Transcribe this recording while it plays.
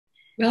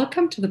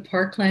Welcome to the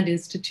Parkland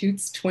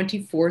Institute's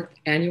 24th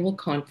annual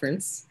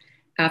conference,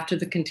 After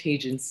the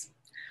Contagions.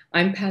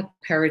 I'm Pat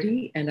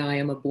Parody, and I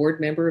am a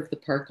board member of the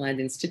Parkland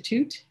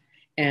Institute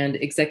and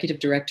executive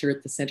director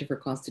at the Center for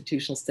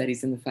Constitutional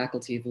Studies in the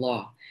Faculty of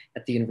Law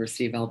at the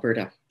University of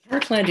Alberta.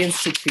 Parkland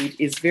Institute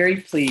is very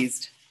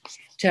pleased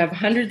to have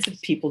hundreds of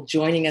people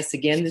joining us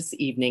again this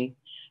evening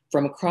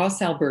from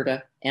across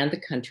Alberta and the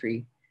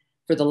country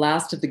for the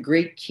last of the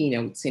great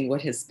keynotes in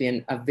what has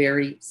been a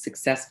very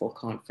successful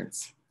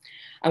conference.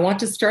 I want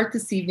to start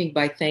this evening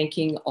by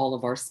thanking all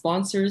of our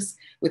sponsors.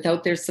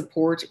 Without their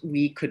support,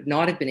 we could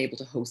not have been able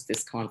to host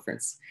this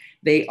conference.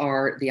 They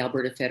are the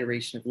Alberta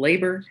Federation of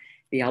Labor,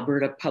 the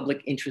Alberta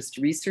Public Interest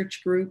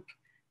Research Group,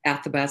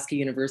 Athabasca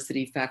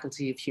University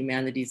Faculty of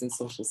Humanities and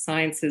Social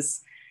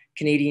Sciences,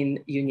 Canadian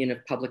Union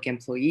of Public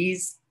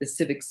Employees, the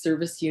Civic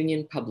Service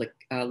Union, Public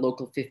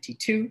Local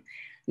 52,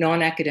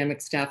 Non-Academic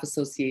Staff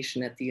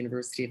Association at the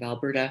University of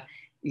Alberta,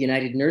 the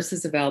United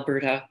Nurses of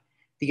Alberta,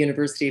 the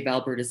University of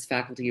Alberta's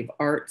Faculty of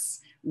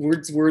Arts,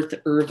 Wordsworth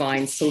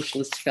Irvine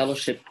Socialist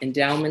Fellowship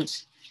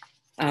Endowment,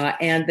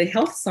 and the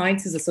Health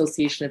Sciences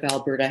Association of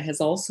Alberta has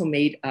also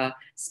made a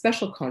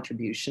special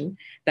contribution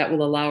that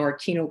will allow our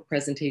keynote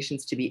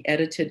presentations to be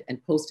edited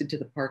and posted to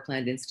the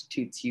Parkland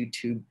Institute's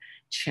YouTube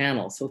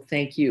channel. So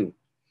thank you.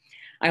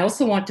 I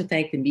also want to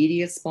thank the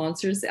media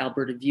sponsors,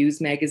 Alberta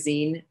Views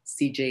Magazine,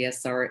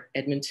 CJSR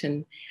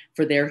Edmonton,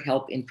 for their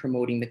help in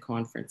promoting the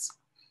conference.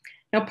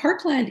 Now,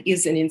 Parkland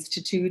is an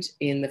institute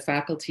in the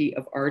Faculty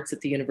of Arts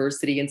at the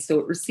university, and so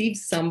it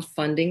receives some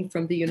funding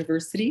from the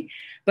university,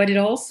 but it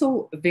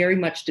also very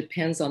much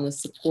depends on the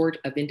support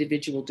of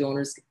individual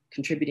donors,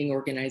 contributing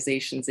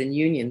organizations, and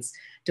unions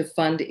to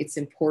fund its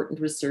important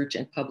research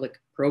and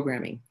public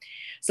programming.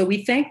 So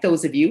we thank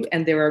those of you,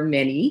 and there are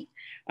many,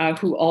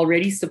 who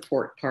already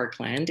support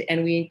Parkland,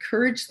 and we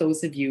encourage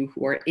those of you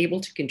who are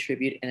able to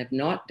contribute and have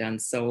not done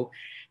so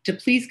to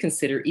please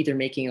consider either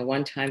making a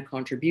one-time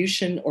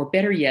contribution or,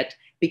 better yet,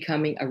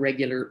 becoming a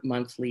regular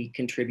monthly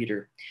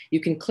contributor.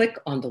 You can click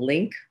on the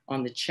link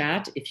on the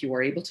chat if you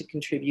are able to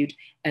contribute,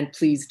 and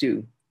please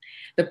do.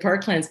 The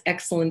Parkland's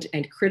excellent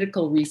and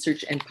critical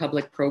research and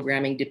public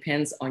programming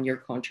depends on your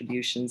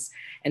contributions,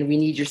 and we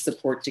need your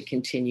support to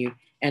continue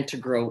and to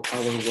grow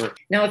our work.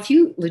 Now, a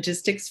few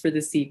logistics for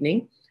this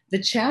evening.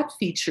 The chat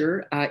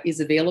feature is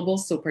available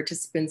so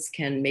participants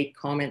can make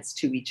comments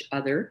to each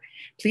other.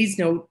 Please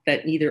note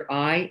that neither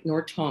I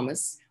nor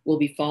Thomas will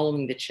be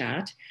following the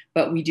chat,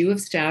 but we do have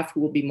staff who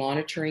will be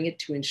monitoring it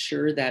to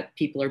ensure that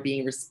people are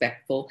being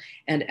respectful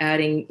and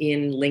adding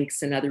in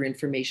links and other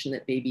information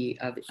that may be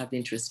of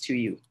interest to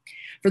you.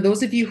 For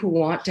those of you who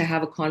want to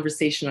have a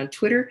conversation on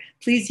Twitter,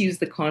 please use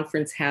the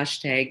conference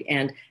hashtag,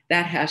 and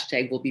that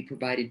hashtag will be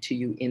provided to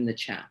you in the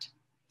chat.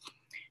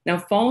 Now,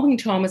 following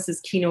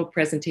Thomas's keynote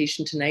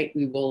presentation tonight,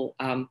 we will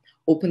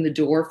open the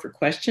door for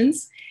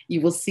questions. You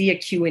will see a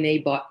Q&A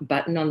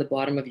button on the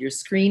bottom of your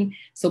screen.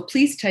 So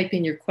please type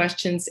in your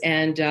questions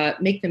and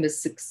make them as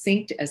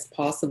succinct as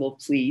possible,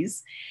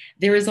 please.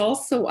 There is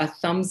also a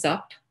thumbs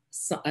up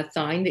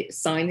sign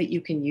that you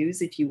can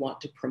use if you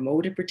want to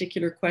promote a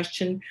particular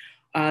question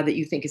that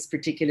you think is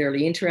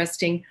particularly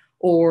interesting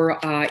or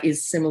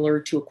is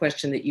similar to a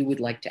question that you would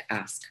like to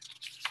ask.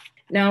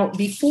 Now,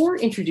 before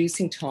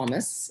introducing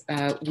Thomas,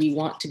 we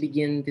want to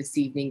begin this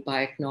evening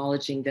by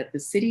acknowledging that the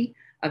City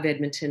of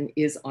Edmonton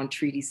is on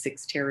Treaty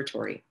 6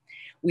 territory.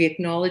 We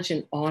acknowledge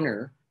and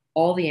honor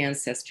all the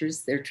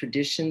ancestors, their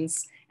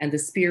traditions, and the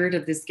spirit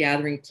of this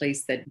gathering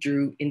place that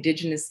drew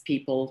Indigenous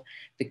people,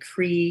 the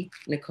Cree,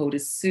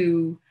 Nakota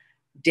Sioux,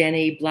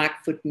 Dene,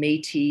 Blackfoot,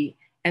 Métis,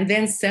 and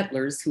then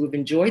settlers who have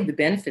enjoyed the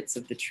benefits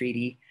of the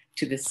treaty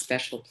to this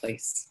special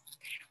place.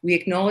 We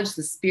acknowledge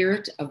the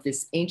spirit of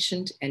this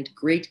ancient and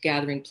great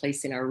gathering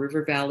place in our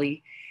river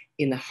valley,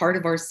 in the heart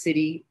of our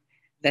city,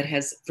 that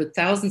has for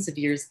thousands of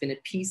years been a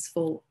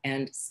peaceful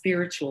and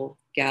spiritual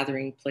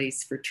gathering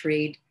place for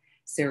trade,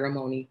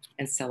 ceremony,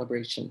 and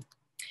celebration.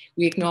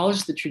 We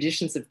acknowledge the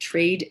traditions of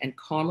trade and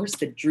commerce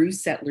that drew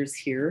settlers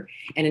here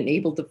and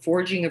enabled the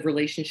forging of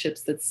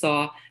relationships that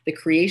saw the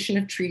creation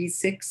of Treaty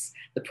 6,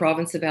 the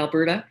province of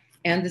Alberta,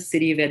 and the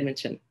city of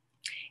Edmonton.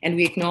 And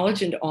we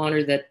acknowledge and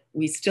honor that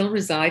we still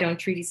reside on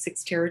Treaty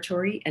 6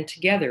 territory and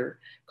together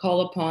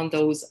call upon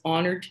those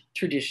honored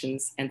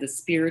traditions and the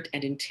spirit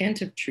and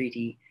intent of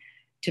treaty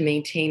to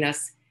maintain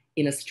us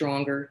in a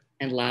stronger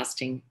and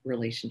lasting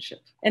relationship.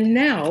 And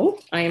now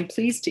I am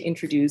pleased to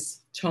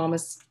introduce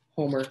Thomas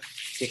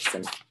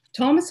Homer-Dixon.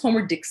 Thomas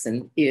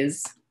Homer-Dixon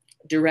is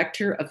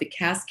director of the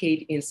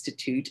Cascade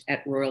Institute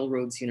at Royal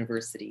Roads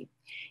University.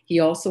 He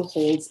also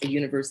holds a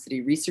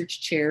university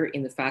research chair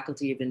in the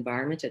Faculty of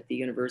Environment at the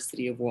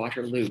University of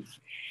Waterloo.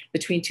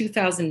 Between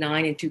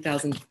 2009 and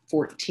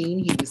 2014,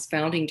 he was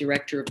founding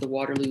director of the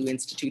Waterloo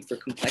Institute for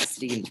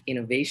Complexity and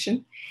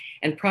Innovation.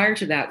 And prior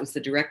to that was the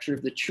director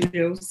of the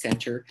Trudeau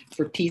Center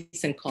for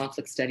Peace and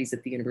Conflict Studies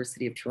at the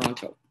University of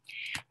Toronto.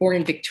 Born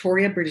in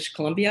Victoria, British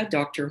Columbia,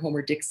 Dr.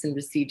 Homer-Dixon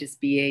received his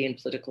BA in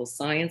political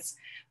science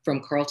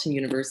from Carleton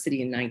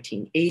University in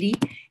 1980,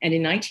 and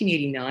in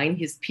 1989,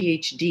 his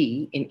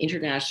PhD in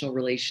International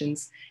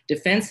Relations,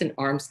 Defense and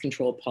Arms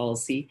Control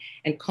Policy,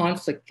 and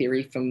Conflict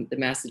Theory from the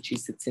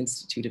Massachusetts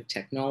Institute of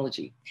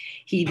Technology.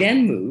 He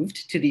then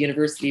moved to the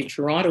University of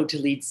Toronto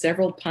to lead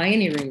several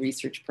pioneering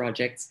research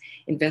projects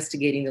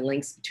investigating the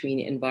links between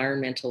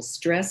environmental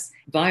stress,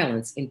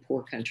 violence in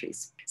poor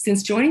countries.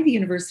 Since joining the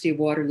University of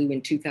Waterloo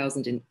in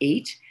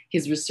 2008,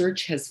 his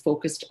research has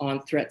focused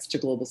on threats to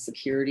global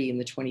security in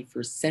the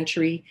 21st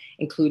century,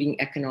 including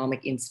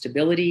economic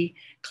instability,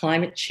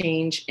 climate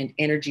change, and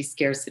energy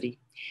scarcity.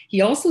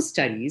 He also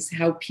studies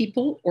how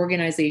people,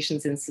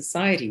 organizations, and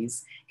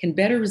societies can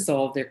better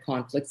resolve their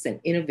conflicts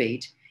and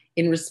innovate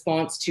in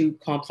response to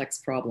complex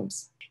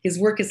problems. His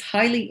work is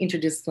highly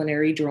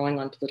interdisciplinary, drawing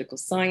on political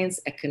science,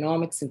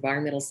 economics,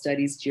 environmental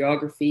studies,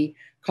 geography,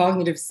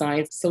 cognitive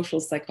science, social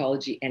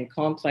psychology, and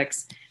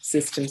complex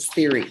systems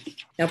theory.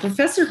 Now,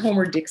 Professor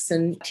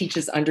Homer-Dixon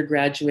teaches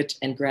undergraduate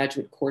and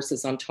graduate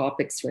courses on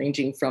topics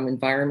ranging from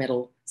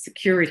environmental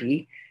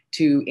security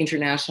to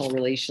international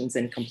relations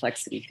and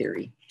complexity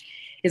theory.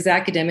 His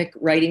academic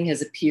writing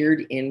has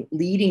appeared in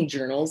leading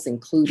journals,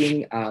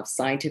 including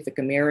Scientific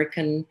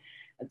American,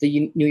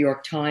 the New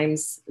York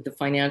Times, the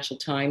Financial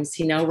Times.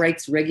 He now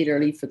writes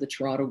regularly for the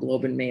Toronto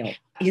Globe and Mail.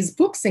 His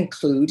books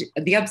include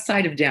The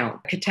Upside of Down,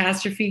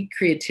 Catastrophe,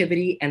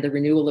 Creativity, and the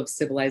Renewal of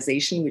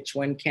Civilization, which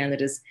won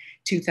Canada's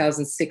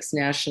 2006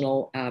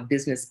 National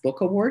Business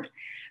Book Award,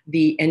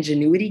 The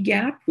Ingenuity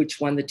Gap, which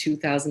won the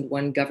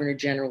 2001 Governor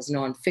General's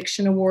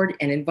Nonfiction Award,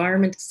 and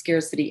Environment,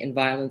 Scarcity, and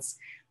Violence,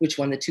 which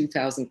won the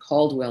 2000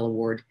 Caldwell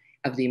Award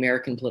of the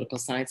American Political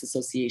Science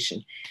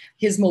Association.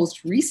 His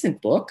most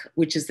recent book,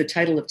 which is the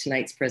title of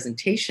tonight's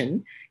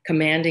presentation,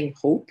 Commanding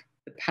Hope,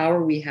 The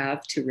Power We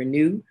Have to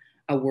Renew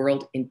a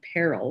World in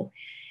Peril,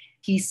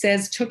 he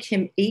says took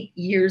him 8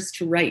 years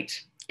to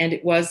write. And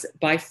it was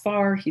by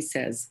far, he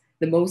says,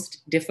 the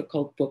most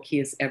difficult book he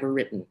has ever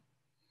written.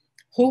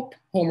 Hope,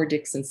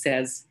 Homer-Dixon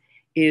says,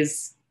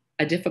 is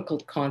a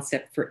difficult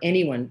concept for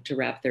anyone to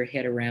wrap their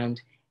head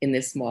around in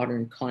this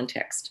modern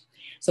context.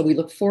 So we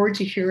look forward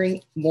to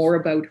hearing more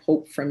about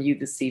hope from you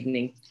this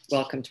evening.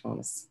 Welcome,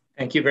 Thomas.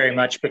 Thank you very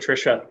much,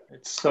 Patricia.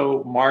 It's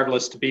so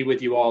marvelous to be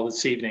with you all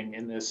this evening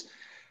in this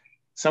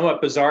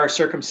somewhat bizarre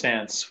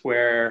circumstance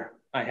where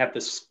I have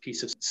this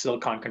piece of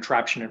silicon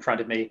contraption in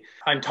front of me.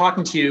 I'm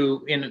talking to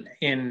you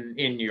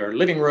in your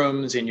living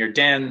rooms, in your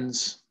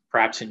dens,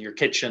 perhaps in your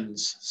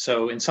kitchens.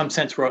 So in some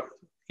sense, we're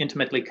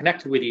intimately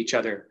connected with each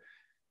other,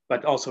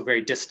 but also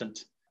very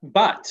distant.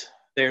 But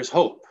there's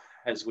hope,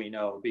 as we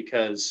know,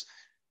 because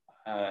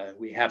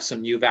we have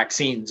some new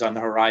vaccines on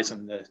the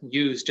horizon. The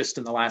news just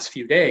in the last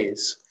few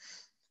days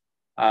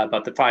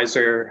about the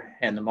Pfizer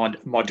and the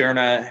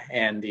Moderna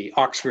and the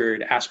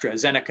Oxford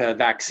AstraZeneca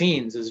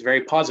vaccines is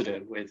very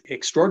positive, with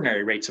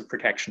extraordinary rates of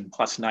protection,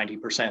 plus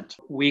 90%.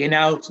 We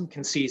now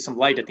can see some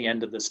light at the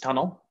end of this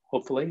tunnel,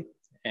 hopefully,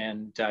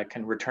 and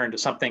can return to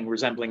something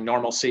resembling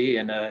normalcy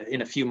in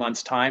a few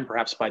months' time,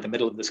 perhaps by the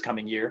middle of this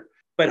coming year.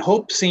 But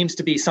hope seems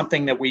to be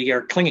something that we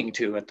are clinging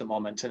to at the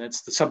moment, and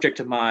it's the subject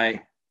of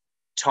my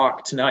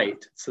talk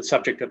tonight. It's the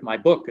subject of my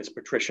book, as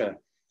Patricia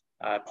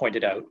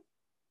pointed out.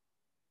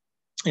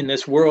 In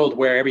this world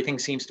where everything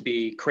seems to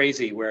be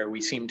crazy, where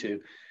we seem to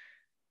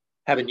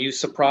have a new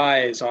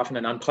surprise, often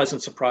an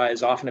unpleasant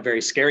surprise, often a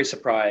very scary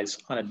surprise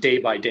on a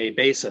day-by-day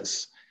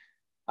basis,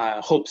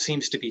 hope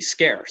seems to be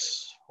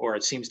scarce, or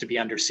it seems to be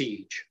under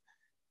siege.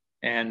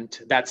 And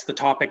that's the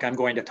topic I'm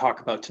going to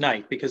talk about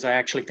tonight, because I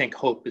actually think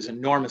hope is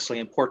enormously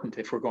important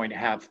if we're going to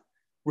have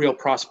real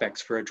prospects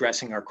for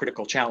addressing our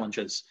critical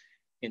challenges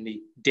in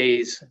the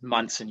days,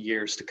 months, and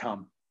years to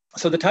come.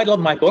 So the title of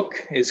my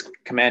book is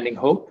Commanding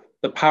Hope,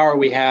 The Power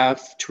We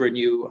Have to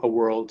Renew a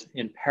World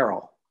in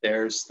Peril.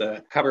 There's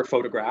the cover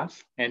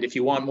photograph. And if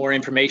you want more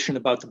information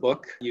about the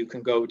book, you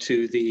can go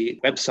to the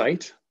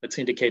website that's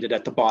indicated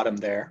at the bottom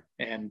there.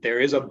 And there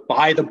is a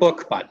buy the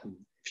book button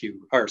if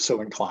you are so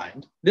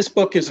inclined. This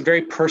book is a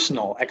very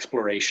personal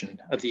exploration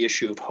of the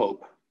issue of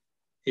hope.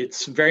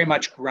 It's very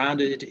much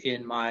grounded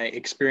in my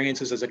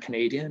experiences as a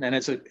Canadian and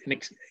as an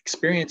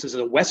experience as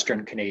a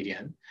Western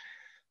Canadian,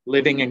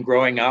 living and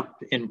growing up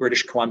in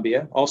British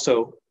Columbia,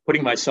 also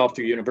putting myself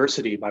through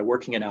university by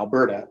working in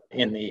Alberta,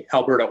 in the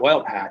Alberta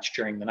oil patch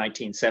during the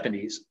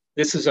 1970s.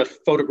 This is a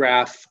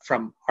photograph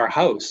from our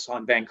house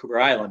on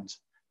Vancouver Island,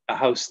 a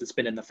house that's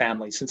been in the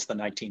family since the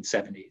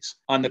 1970s.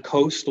 On the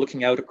coast,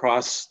 looking out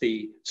across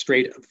the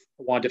Strait of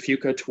Juan de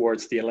Fuca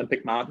towards the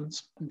Olympic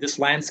Mountains. This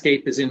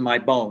landscape is in my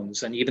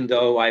bones. And even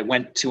though I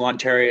went to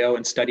Ontario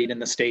and studied in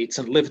the States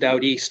and lived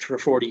out east for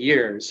 40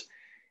 years,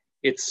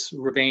 it's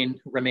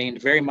remained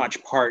very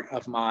much part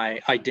of my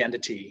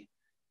identity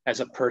as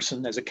a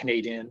person, as a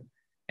Canadian,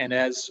 and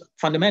as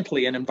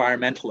fundamentally an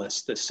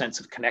environmentalist, this sense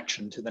of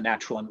connection to the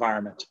natural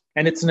environment.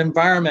 And it's an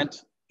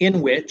environment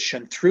in which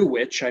and through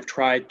which I've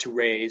tried to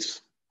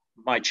raise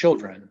my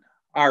children,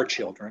 our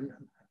children.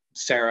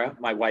 Sarah,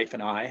 my wife,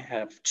 and I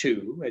have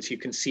two, as you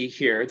can see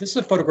here. This is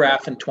a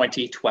photograph in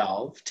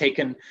 2012,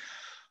 taken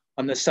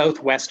on the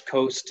southwest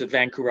coast of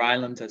Vancouver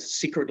Island, a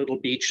secret little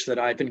beach that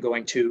I've been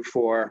going to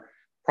for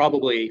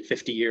probably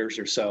 50 years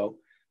or so,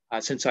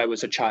 since I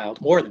was a child,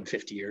 more than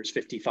 50 years,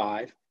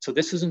 55. So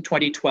this is in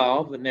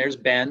 2012, and there's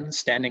Ben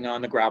standing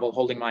on the gravel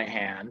holding my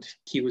hand.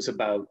 He was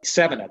about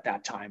 7 at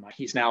that time.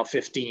 He's now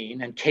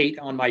 15. And Kate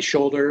on my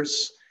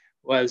shoulders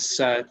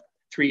was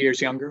 3 years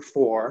younger,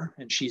 4,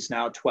 and she's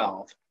now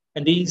 12.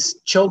 And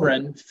these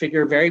children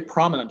figure very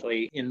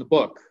prominently in the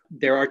book.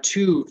 There are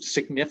 2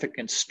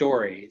 significant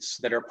stories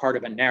that are part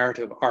of a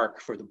narrative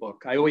arc for the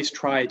book. I always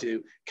try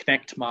to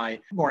connect my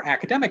more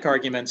academic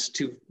arguments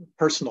to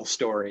personal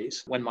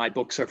stories when my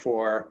books are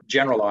for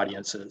general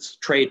audiences,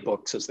 trade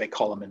books as they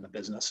call them in the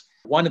business.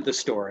 One of the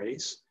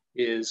stories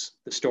is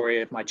the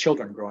story of my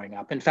children growing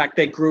up. In fact,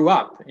 they grew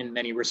up in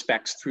many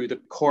respects through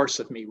the course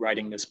of me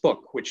writing this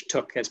book, which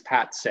took, as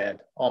Pat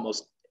said,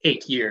 almost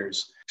 8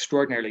 years.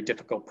 Extraordinarily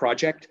difficult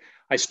project.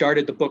 I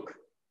started the book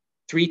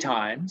 3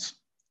 times.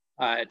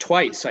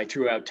 Twice I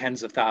threw out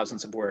tens of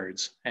thousands of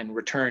words and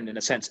returned, in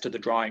a sense, to the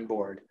drawing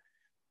board.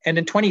 And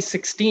in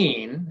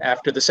 2016,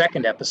 after the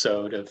second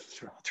episode of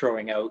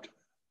throwing out a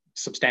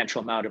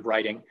substantial amount of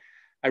writing,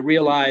 I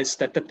realized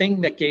that the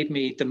thing that gave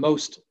me the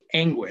most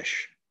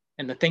anguish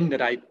and the thing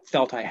that I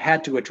felt I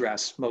had to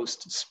address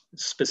most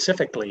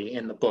specifically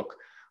in the book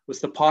was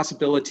the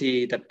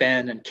possibility that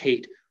Ben and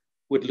Kate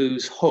would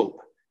lose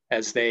hope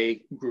as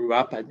they grew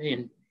up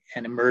and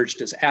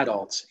emerged as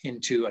adults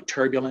into a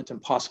turbulent and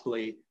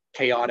possibly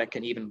chaotic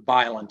and even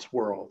violent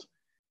world.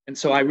 And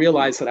so I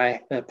realized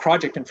that the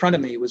project in front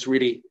of me was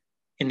really,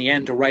 in the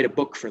end, to write a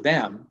book for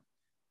them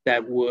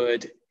that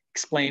would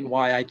explain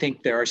why I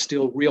think there are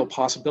still real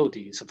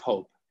possibilities of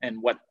hope and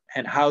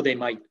how they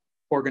might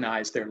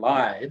organize their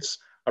lives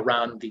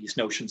around these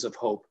notions of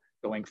hope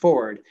going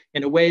forward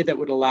in a way that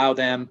would allow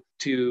them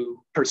to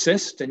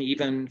persist and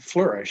even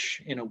flourish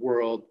in a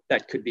world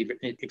that could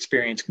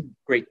experience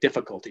great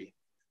difficulty.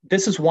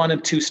 This is one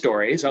of 2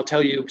 stories. I'll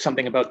tell you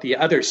something about the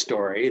other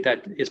story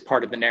that is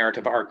part of the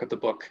narrative arc of the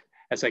book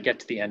as I get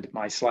to the end of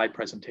my slide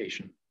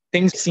presentation.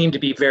 Things seem to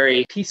be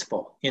very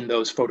peaceful in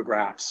those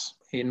photographs.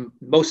 In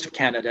most of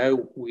Canada,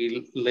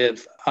 we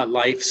live a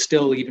life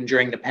still, even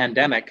during the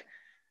pandemic,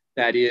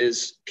 that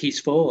is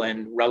peaceful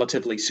and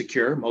relatively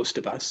secure, most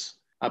of us.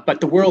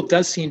 But the world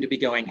does seem to be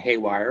going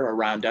haywire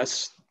around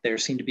us. There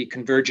seem to be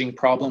converging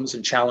problems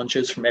and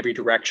challenges from every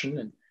direction.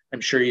 And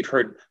I'm sure you've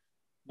heard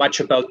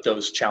much about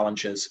those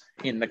challenges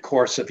in the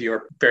course of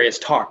your various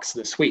talks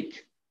this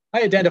week.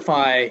 I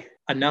identify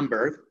a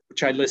number,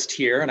 which I list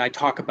here and I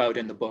talk about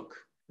in the book.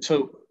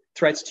 So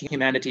threats to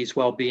humanity's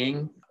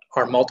well-being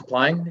are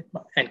multiplying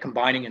and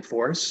combining in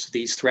force.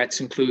 These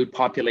threats include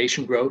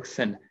population growth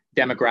and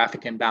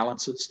demographic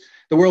imbalances.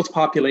 The world's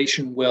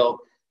population will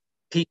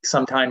peak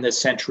sometime this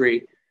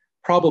century,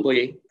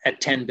 probably at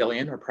 10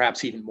 billion or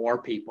perhaps even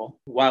more people,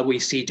 while we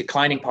see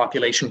declining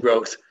population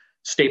growth,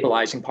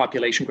 stabilizing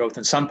population growth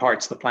in some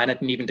parts of the planet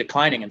and even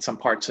declining in some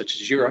parts such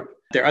as Europe.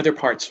 There are other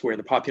parts where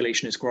the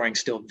population is growing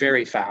still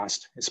very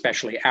fast,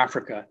 especially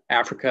Africa.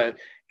 Africa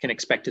can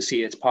expect to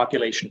see its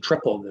population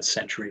triple this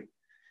century.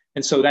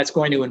 And so that's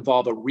going to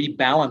involve a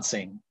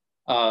rebalancing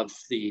of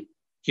the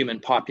human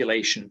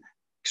population,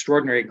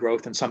 extraordinary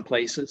growth in some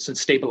places and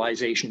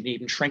stabilization and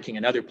even shrinking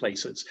in other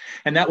places.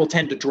 And that will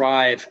tend to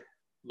drive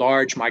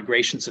large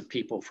migrations of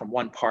people from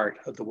one part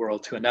of the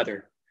world to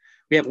another.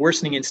 We have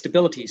worsening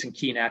instabilities in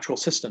key natural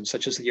systems,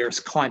 such as the Earth's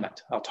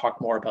climate. I'll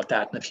talk more about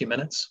that in a few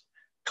minutes.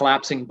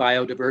 Collapsing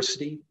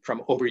biodiversity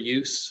from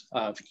overuse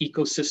of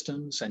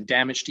ecosystems and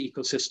damage to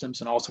ecosystems,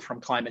 and also from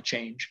climate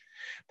change.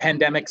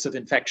 Pandemics of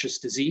infectious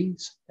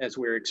disease, as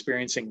we're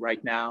experiencing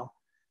right now.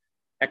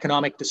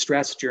 Economic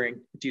distress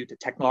due to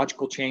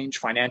technological change,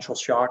 financial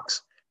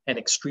shocks, and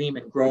extreme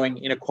and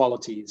growing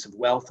inequalities of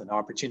wealth and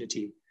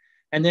opportunity.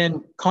 And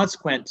then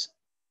consequent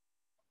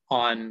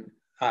on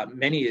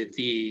many of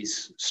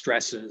these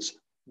stresses,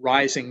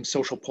 rising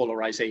social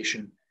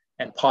polarization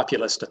and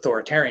populist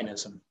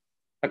authoritarianism,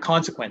 a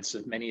consequence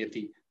of many of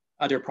the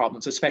other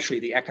problems, especially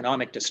the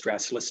economic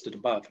distress listed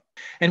above.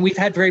 And we've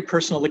had very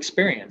personal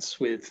experience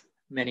with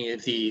many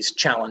of these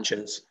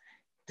challenges,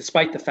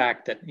 despite the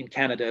fact that in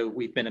Canada,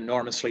 we've been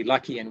enormously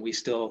lucky and we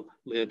still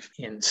live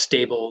in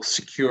stable,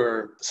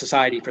 secure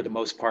society for the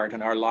most part,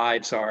 and our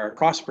lives are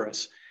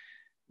prosperous.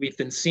 We've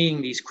been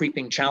seeing these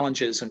creeping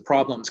challenges and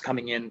problems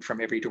coming in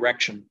from every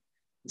direction.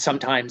 And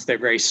sometimes they're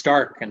very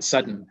stark and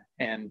sudden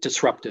and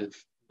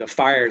disruptive. The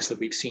fires that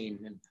we've seen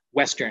in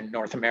Western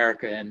North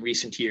America in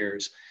recent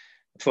years,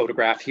 a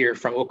photograph here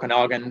from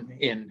Okanagan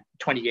in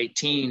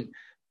 2018,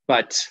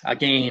 but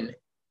again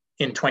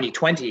in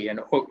 2020 in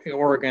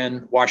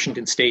Oregon,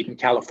 Washington State, and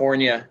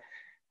California,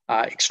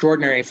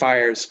 extraordinary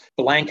fires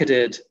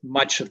blanketed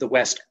much of the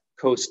west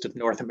coast of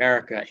North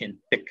America in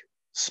thick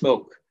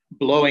smoke,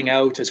 blowing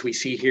out, as we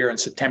see here on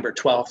September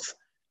 12th,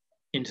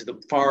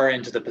 far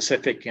into the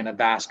Pacific in a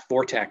vast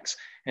vortex.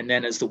 And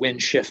then as the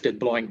wind shifted,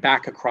 blowing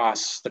back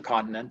across the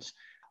continent,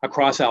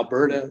 across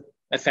Alberta,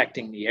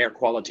 affecting the air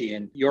quality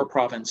in your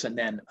province, and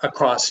then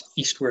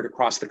eastward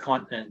across the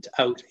continent,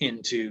 out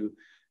into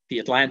the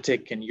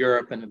Atlantic and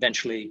Europe, and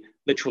eventually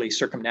literally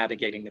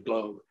circumnavigating the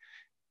globe.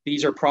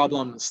 These are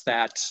problems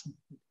that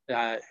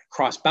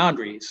cross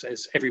boundaries,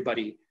 as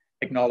everybody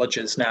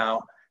acknowledges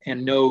now,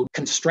 and no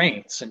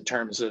constraints in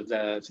terms of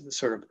the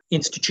sort of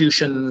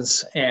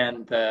institutions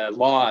and the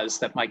laws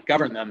that might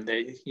govern them.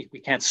 We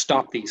can't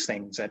stop these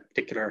things at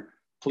particular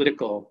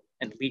political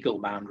and legal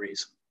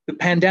boundaries. The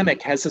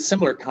pandemic has a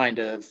similar kind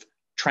of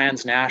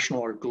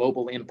transnational or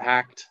global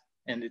impact,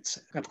 and it's,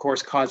 of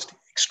course, caused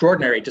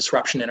extraordinary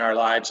disruption in our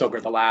lives over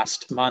the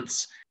last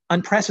months.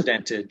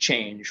 Unprecedented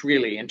change,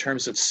 really, in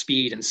terms of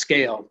speed and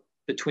scale.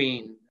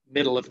 Between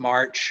middle of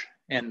March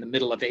and the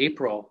middle of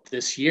April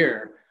this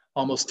year,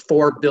 almost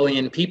 4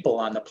 billion people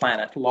on the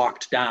planet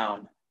locked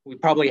down. We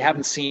probably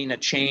haven't seen a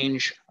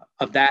change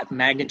of that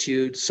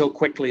magnitude so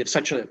quickly of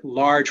such a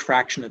large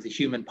fraction of the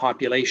human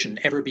population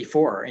ever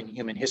before in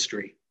human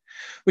history,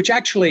 which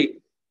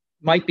actually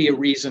might be a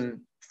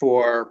reason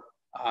for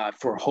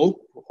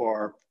hope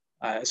or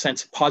a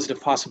sense of positive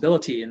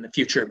possibility in the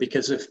future,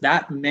 because if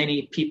that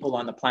many people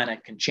on the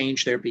planet can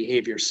change their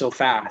behavior so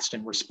fast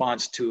in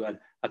response to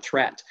a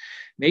threat,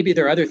 maybe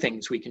there are other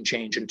things we can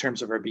change in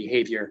terms of our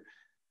behavior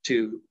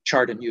to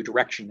chart a new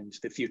direction into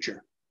the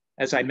future.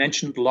 As I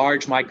mentioned,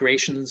 large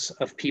migrations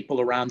of people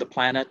around the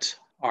planet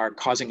are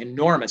causing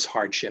enormous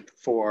hardship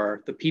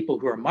for the people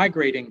who are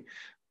migrating,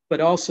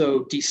 but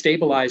also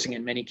destabilizing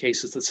in many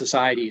cases the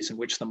societies in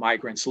which the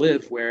migrants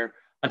live, where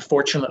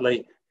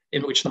unfortunately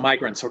in which the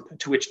migrants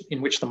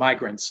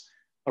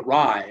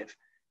arrive,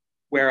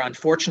 where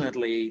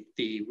unfortunately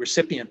the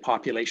recipient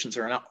populations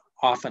are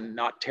often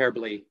not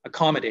terribly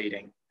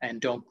accommodating and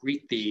don't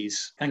greet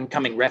these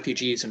incoming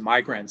refugees and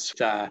migrants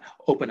with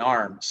open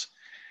arms.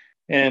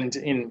 And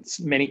in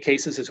many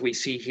cases, as we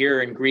see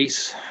here in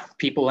Greece,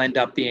 people end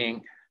up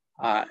being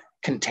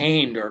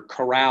contained or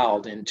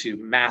corralled into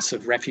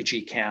massive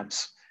refugee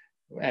camps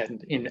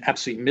and in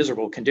absolutely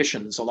miserable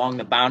conditions along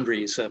the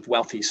boundaries of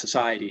wealthy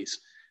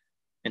societies.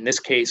 In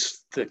this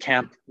case, the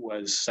camp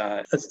was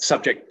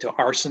subject to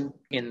arson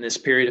in this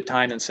period of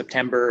time in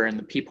September, and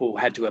the people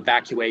had to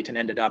evacuate and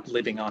ended up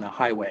living on a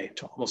highway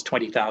to almost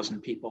 20,000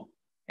 people.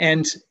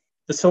 And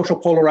the social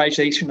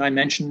polarization I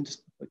mentioned,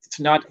 it's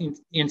not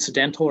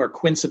incidental or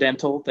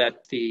coincidental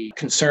that the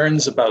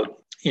concerns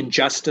about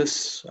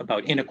injustice,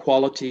 about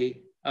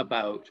inequality,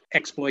 about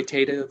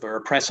exploitative or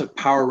oppressive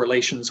power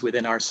relations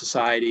within our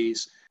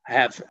societies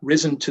have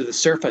risen to the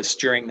surface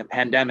during the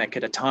pandemic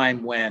at a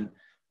time when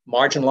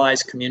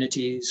marginalized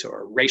communities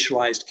or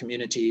racialized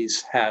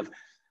communities have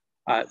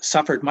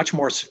suffered much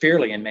more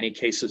severely in many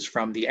cases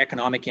from the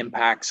economic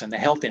impacts and the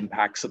health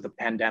impacts of the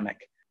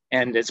pandemic.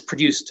 And it's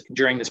produced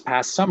during this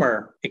past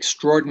summer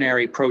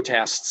extraordinary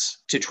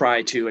protests to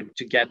try to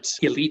get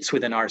elites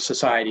within our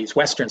societies,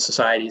 Western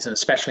societies, and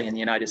especially in the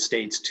United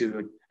States,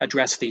 to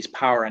address these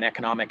power and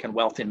economic and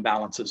wealth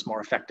imbalances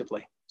more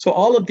effectively. So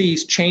all of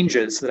these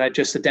changes that I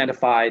just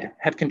identified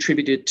have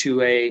contributed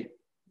to a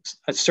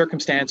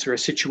circumstance or a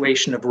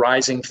situation of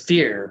rising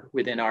fear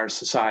within our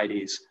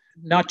societies,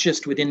 not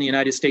just within the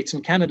United States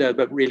and Canada,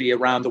 but really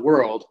around the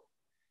world.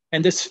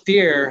 And this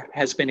fear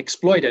has been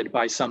exploited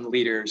by some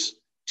leaders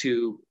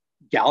to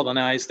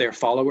galvanize their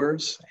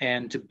followers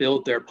and to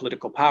build their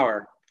political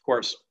power. Of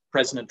course,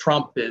 President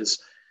Trump is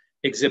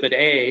exhibit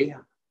A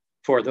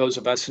for those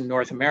of us in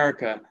North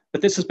America,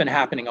 but this has been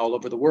happening all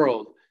over the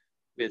world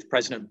with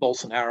President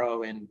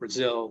Bolsonaro in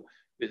Brazil,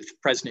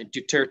 with President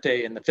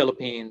Duterte in the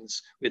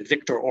Philippines, with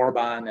Viktor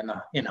Orban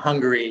in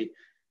Hungary,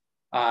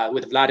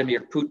 with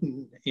Vladimir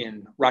Putin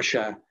in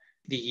Russia.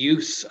 The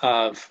use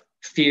of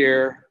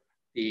fear,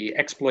 the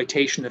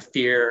exploitation of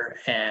fear,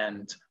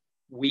 and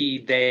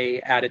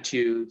we-they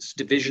attitudes,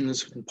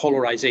 divisions and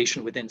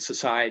polarization within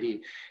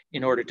society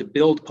in order to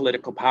build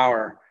political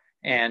power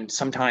and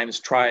sometimes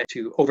try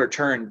to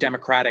overturn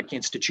democratic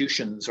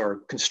institutions or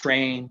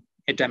constrain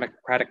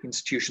democratic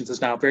institutions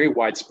is now very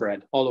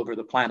widespread all over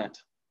the planet.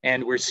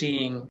 And we're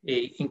seeing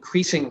an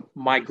increasing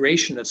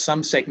migration of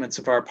some segments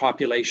of our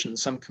population,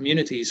 some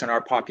communities in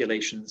our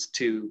populations,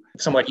 to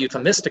somewhat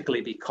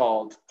euphemistically be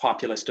called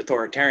populist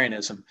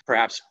authoritarianism,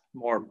 perhaps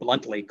more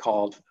bluntly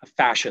called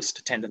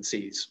fascist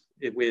tendencies,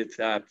 with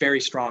very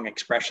strong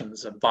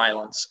expressions of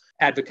violence,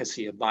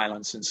 advocacy of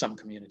violence in some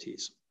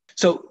communities.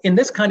 So in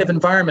this kind of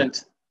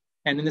environment,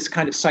 and in this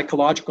kind of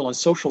psychological and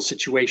social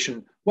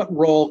situation, what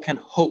role can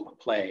hope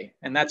play?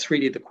 And that's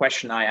really the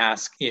question I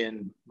ask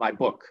in my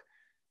book.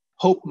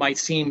 Hope might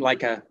seem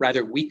like a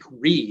rather weak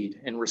reed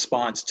in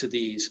response to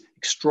these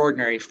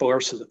extraordinary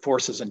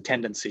forces and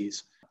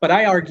tendencies. But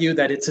I argue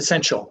that it's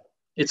essential.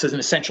 It's an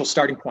essential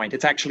starting point.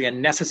 It's actually a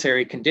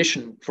necessary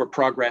condition for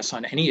progress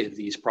on any of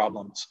these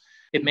problems.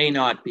 It may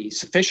not be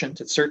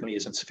sufficient. It certainly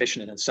isn't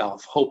sufficient in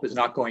itself. Hope is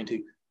not going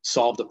to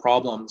solve the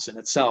problems in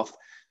itself,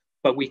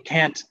 but we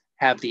can't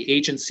have the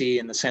agency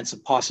and the sense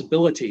of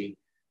possibility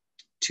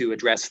to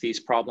address these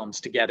problems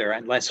together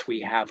unless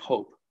we have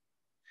hope.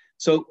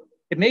 So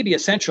it may be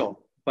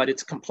essential, but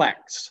it's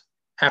complex.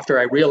 After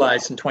I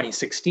realized in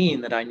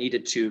 2016 that I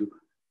needed to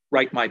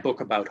write my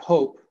book about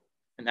hope,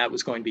 and that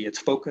was going to be its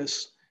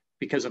focus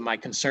because of my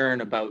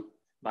concern about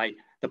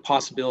the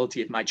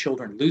possibility of my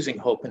children losing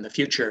hope in the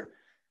future.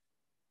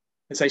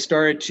 As I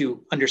started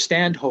to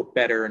understand hope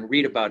better and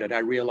read about it, I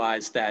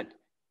realized that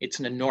it's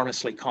an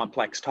enormously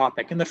complex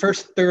topic. And the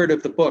first third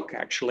of the book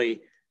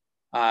actually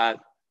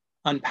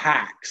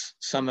unpacks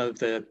some of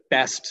the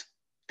best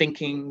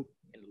thinking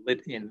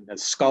in the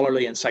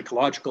scholarly and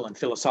psychological and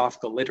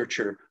philosophical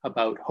literature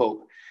about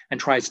hope, and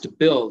tries to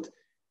build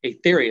a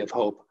theory of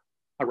hope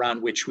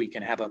around which we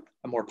can have a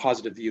more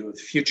positive view of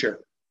the future.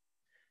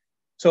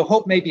 So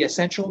hope may be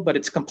essential, but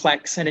it's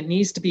complex, and it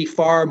needs to be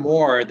far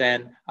more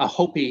than a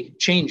hopey,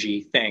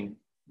 changey thing.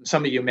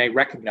 Some of you may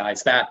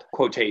recognize that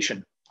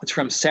quotation. It's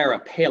from Sarah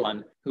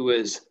Palin, who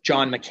was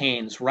John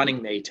McCain's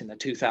running mate in the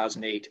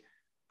 2008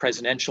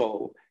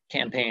 presidential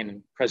campaign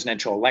and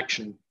presidential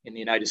election in the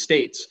United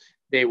States.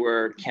 They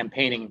were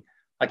campaigning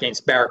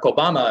against Barack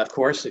Obama, of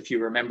course. If you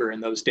remember,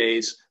 in those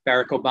days,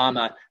 Barack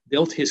Obama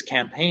built his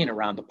campaign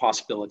around the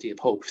possibility of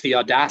hope, the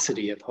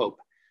audacity of hope.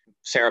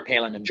 Sarah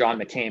Palin and John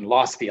McCain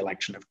lost the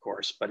election, of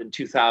course, but in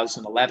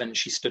 2011,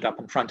 she stood up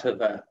in front of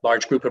a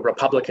large group of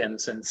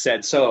Republicans and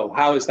said, "So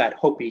how is that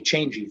hopey,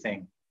 changey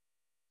thing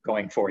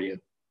going for you?"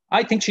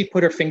 I think she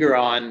put her finger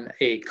on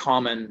a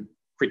common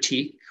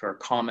critique or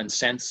common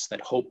sense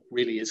that hope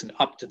really isn't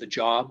up to the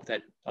job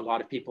that a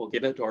lot of people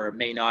give it, or it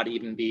may not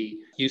even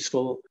be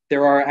useful.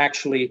 There are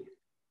actually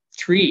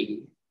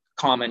 3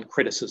 common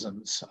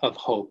criticisms of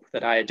hope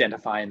that I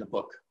identify in the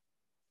book.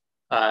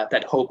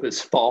 That hope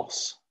is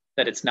false,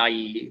 that it's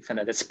naive, and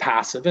that it's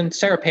passive. And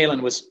Sarah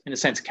Palin was, in a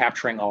sense,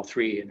 capturing all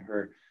 3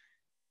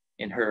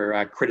 in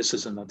her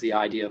criticism of the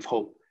idea of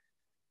hope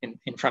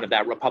in front of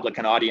that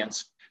Republican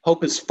audience.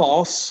 Hope is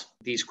false,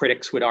 these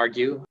critics would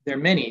argue. There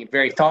are many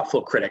very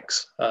thoughtful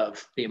critics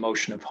of the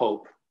emotion of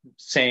hope,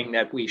 saying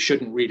that we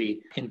shouldn't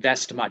really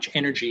invest much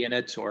energy in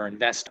it or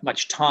invest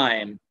much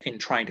time in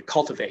trying to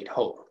cultivate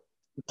hope.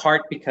 In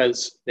part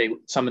because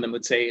some of them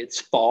would say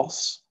it's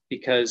false,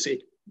 because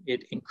it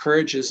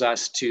encourages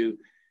us to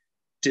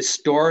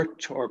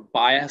distort or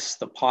bias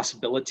the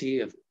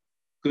possibility of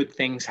good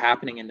things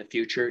happening in the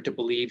future, to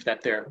believe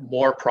that they're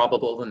more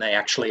probable than they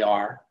actually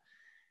are.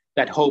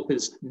 That hope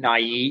is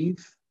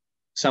naive,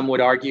 some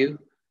would argue,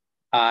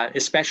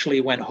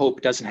 especially when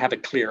hope doesn't have a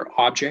clear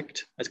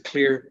object, a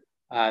clear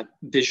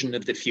vision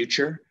of the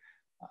future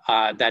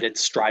that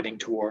it's striving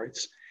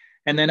towards.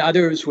 And then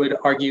others would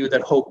argue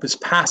that hope is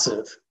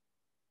passive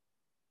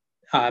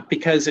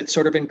because it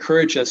sort of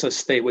encourages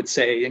us, they would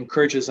say,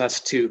 encourages us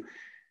to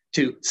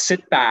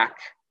sit back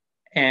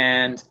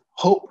and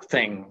hope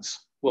things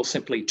will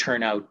simply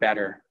turn out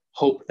better,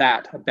 hope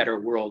that a better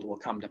world will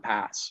come to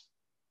pass.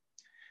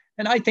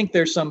 And I think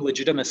there's some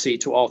legitimacy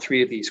to all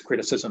 3 of these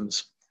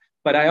criticisms,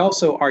 but I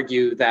also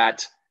argue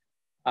that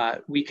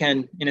we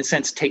can, in a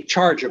sense, take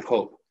charge of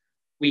hope.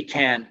 We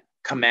can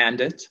command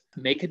it,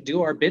 make it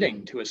do our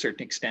bidding to a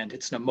certain extent.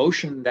 It's an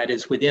emotion that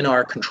is within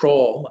our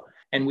control,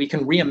 and we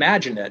can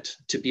reimagine it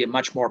to be a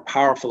much more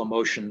powerful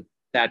emotion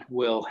that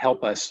will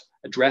help us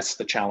address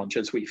the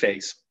challenges we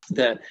face.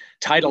 The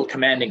title,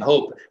 Commanding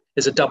Hope,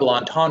 is a double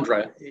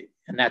entendre,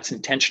 and that's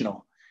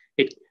intentional.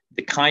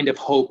 The kind of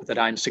hope that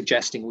I'm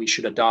suggesting we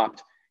should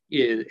adopt,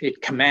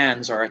 it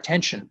commands our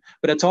attention,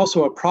 but it's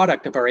also a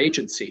product of our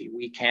agency.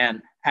 We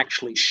can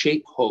actually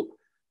shape hope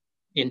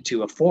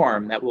into a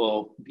form that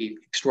will be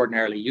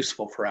extraordinarily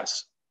useful for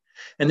us.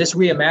 And this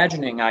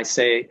reimagining, I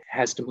say,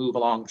 has to move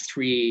along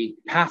 3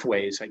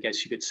 pathways, I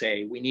guess you could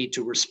say. We need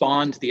to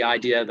respond to the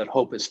idea that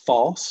hope is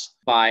false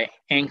by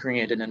anchoring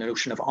it in a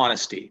notion of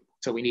honesty.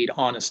 So we need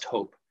honest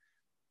hope.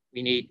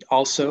 We need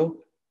also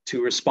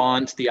to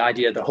respond to the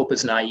idea that hope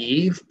is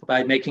naive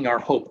by making our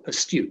hope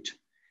astute.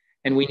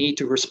 And we need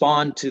to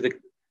respond to the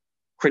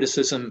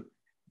criticism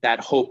that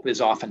hope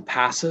is often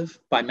passive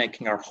by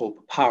making our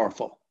hope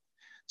powerful.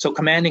 So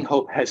Commanding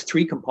Hope has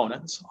 3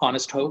 components: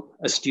 honest hope,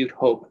 astute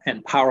hope,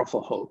 and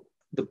powerful hope.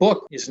 The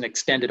book is an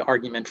extended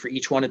argument for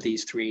each one of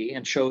these 3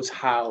 and shows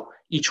how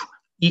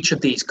each of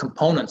these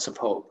components of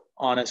hope,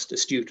 honest,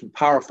 astute, and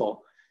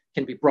powerful,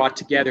 can be brought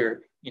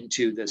together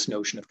into this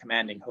notion of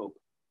commanding hope.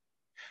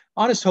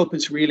 Honest hope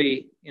is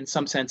really, in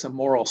some sense, a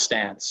moral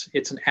stance.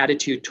 It's an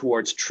attitude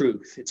towards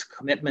truth. It's a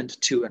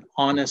commitment to an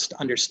honest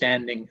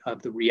understanding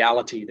of the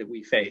reality that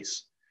we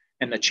face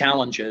and the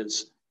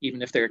challenges,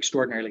 even if they're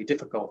extraordinarily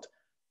difficult,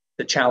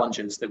 the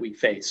challenges that we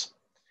face.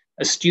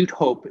 Astute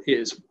hope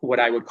is what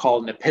I would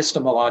call an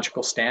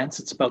epistemological stance.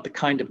 It's about the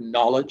kind of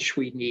knowledge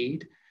we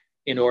need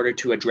in order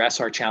to address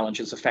our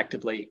challenges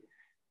effectively.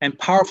 And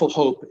powerful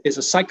hope is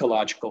a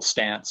psychological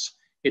stance.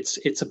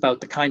 It's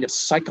about the kind of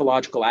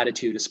psychological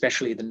attitude,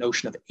 especially the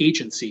notion of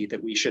agency,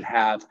 that we should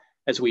have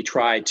as we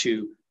try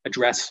to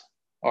address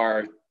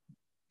our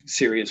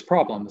serious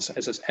problems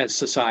as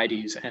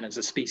societies and as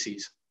a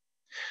species.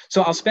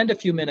 So I'll spend a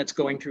few minutes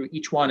going through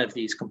each one of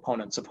these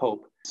components of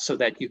hope so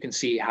that you can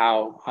see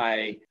how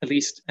at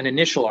least an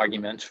initial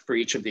argument for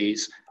each of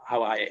these,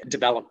 how I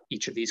develop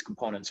each of these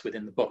components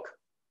within the book.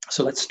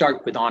 So let's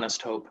start with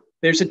honest hope.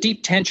 There's a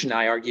deep tension,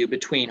 I argue,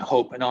 between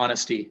hope and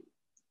honesty,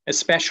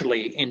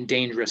 especially in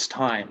dangerous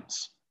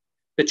times.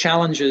 The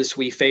challenges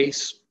we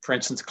face, for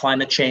instance,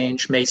 climate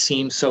change, may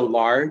seem so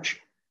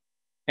large,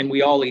 and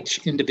we all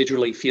each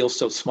individually feel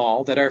so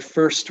small that our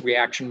first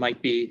reaction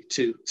might be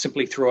to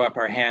simply throw up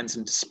our hands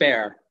in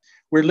despair.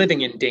 We're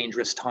living in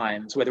dangerous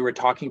times, whether we're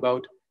talking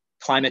about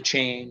climate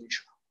change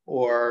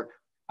or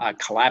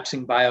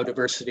collapsing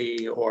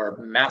biodiversity or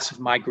massive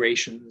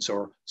migrations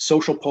or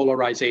social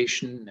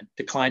polarization and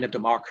decline of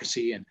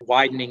democracy and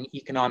widening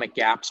economic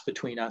gaps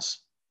between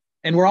us.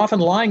 And we're often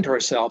lying to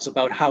ourselves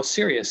about how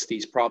serious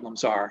these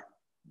problems are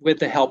with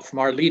the help from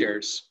our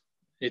leaders.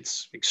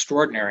 It's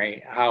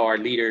extraordinary how our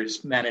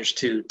leaders manage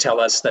to tell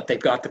us that they've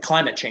got the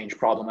climate change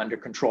problem under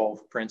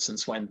control, for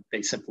instance, when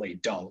they simply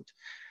don't.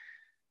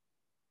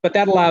 But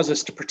that allows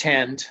us to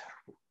pretend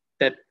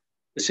that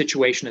the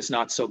situation is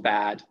not so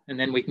bad, and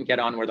then we can get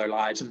on with our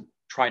lives and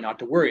try not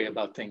to worry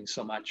about things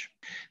so much.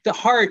 The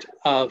heart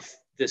of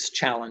this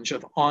challenge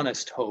of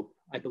honest hope,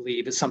 I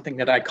believe, is something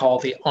that I call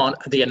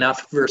the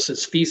enough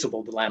versus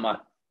feasible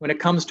dilemma. When it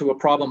comes to a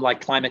problem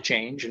like climate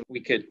change, and we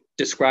could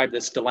describe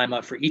this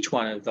dilemma for each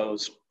one of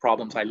those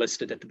problems I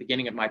listed at the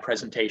beginning of my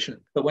presentation,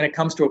 but when it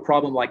comes to a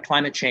problem like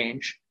climate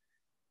change,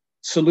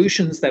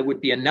 solutions that would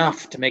be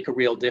enough to make a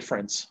real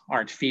difference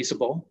aren't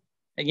feasible.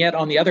 And yet,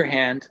 on the other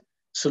hand,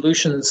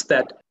 solutions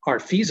that are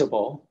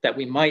feasible, that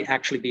we might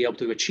actually be able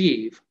to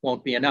achieve,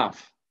 won't be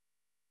enough.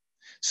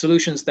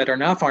 Solutions that are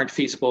enough aren't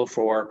feasible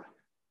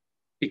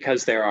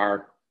because there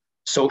are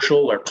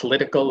social or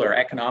political or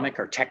economic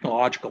or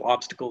technological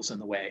obstacles in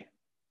the way.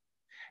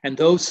 And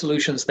those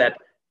solutions that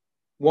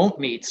won't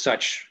meet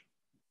such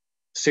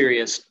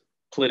serious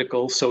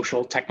political,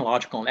 social,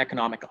 technological, and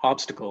economic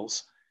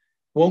obstacles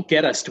won't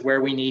get us to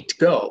where we need to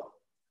go.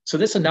 So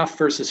this enough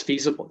versus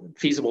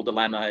feasible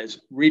dilemma is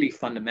really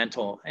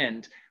fundamental,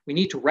 and we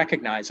need to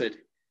recognize it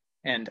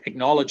and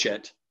acknowledge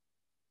it,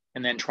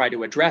 and then try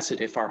to address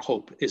it if our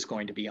hope is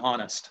going to be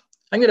honest.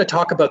 I'm going to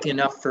talk about the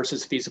enough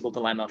versus feasible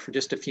dilemma for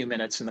just a few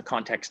minutes in the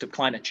context of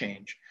climate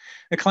change.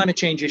 The climate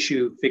change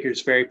issue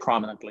figures very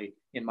prominently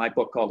in my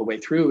book all the way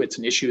through. It's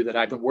an issue that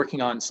I've been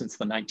working on since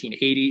the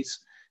 1980s,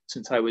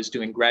 since I was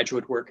doing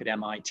graduate work at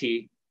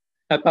MIT.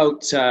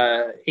 About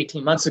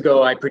 18 months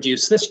ago, I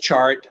produced this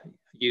chart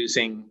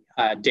using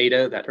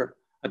data that are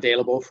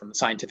available from the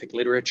scientific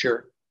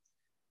literature.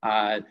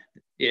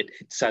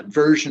 It's a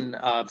version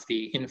of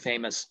the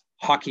infamous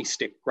hockey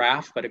stick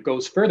graph, but it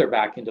goes further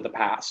back into the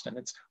past, and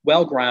it's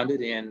well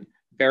grounded in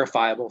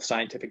verifiable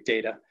scientific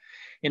data.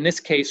 In this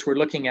case, we're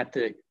looking at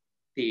the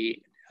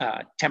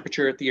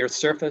temperature at the Earth's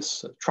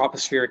surface, the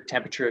tropospheric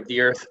temperature of the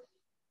Earth,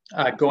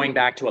 going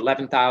back to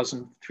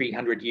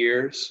 11,300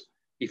 years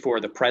before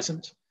the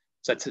present.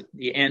 So that's at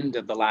the end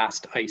of the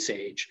last ice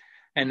age.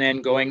 And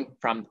then going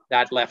from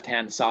that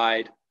left-hand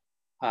side,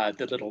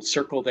 the little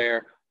circle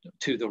there,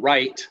 to the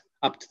right,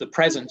 up to the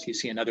present, you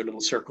see another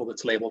little circle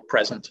that's labeled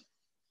present.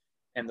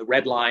 And the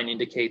red line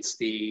indicates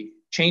the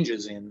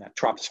changes in that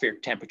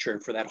tropospheric temperature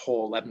for that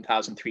whole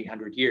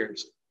 11,300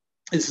 years.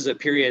 This is a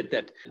period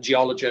that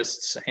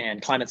geologists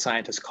and climate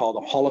scientists call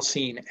the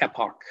Holocene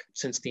epoch,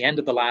 since the end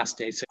of the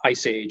last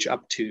ice age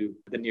up to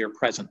the near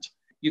present.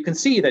 You can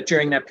see that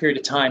during that period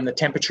of time, the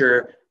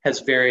temperature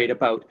has varied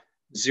about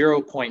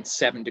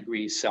 0.7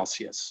 degrees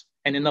Celsius.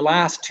 And in the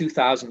last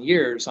 2,000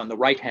 years, on the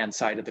right-hand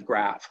side of the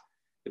graph,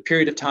 the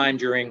period of time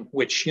during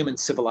which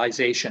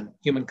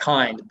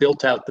humankind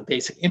built out the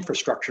basic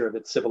infrastructure of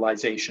its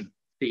civilization,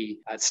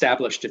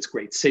 established its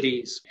great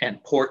cities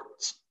and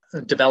ports,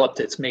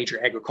 developed its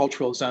major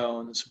agricultural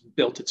zones,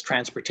 built its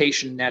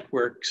transportation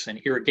networks and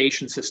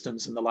irrigation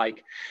systems and the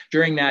like.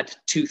 During that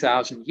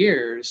 2,000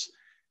 years,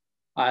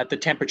 the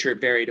temperature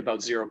varied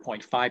about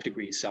 0.5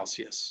 degrees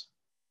Celsius.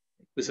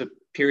 It was a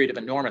period of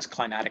enormous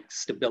climatic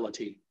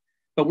stability.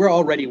 But we're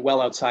already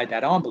well outside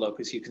that envelope,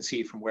 as you can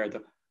see from where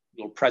the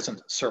little present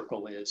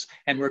circle is.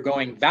 And we're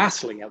going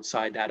vastly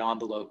outside that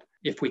envelope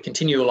if we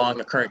continue along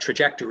the current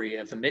trajectory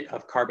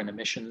of carbon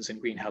emissions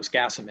and greenhouse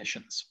gas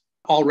emissions.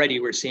 Already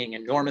we're seeing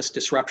enormous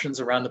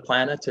disruptions around the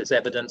planet, as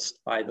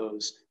evidenced by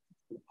those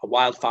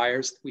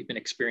wildfires we've been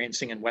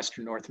experiencing in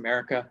Western North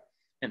America,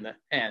 and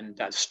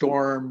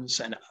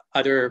storms and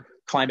other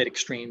climate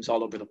extremes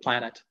all over the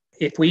planet.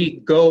 If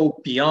we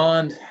go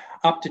beyond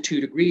up to 2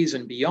 degrees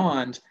and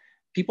beyond,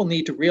 people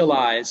need to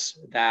realize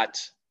that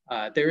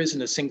there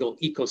isn't a single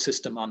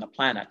ecosystem on the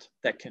planet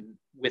that can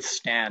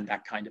withstand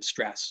that kind of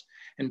stress.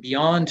 And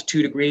beyond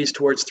 2 degrees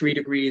towards 3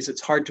 degrees,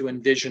 it's hard to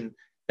envision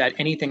that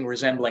anything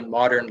resembling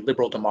modern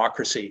liberal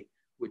democracy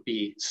would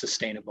be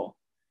sustainable.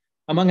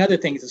 Among other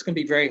things, it's going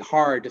to be very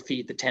hard to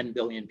feed the 10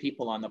 billion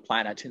people on the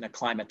planet in a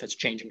climate that's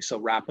changing so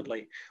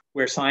rapidly,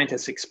 where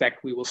scientists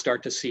expect we will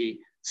start to see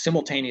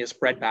simultaneous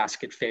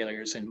breadbasket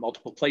failures in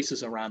multiple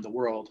places around the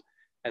world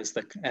as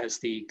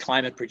the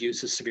climate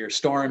produces severe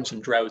storms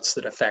and droughts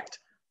that affect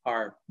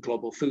our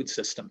global food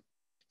system.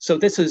 So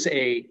this is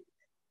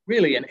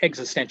really an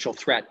existential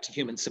threat to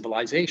human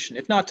civilization,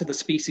 if not to the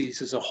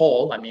species as a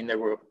whole. I mean, there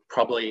will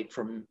probably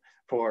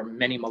for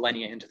many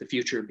millennia into the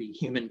future be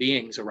human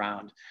beings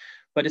around.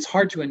 but it's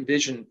hard to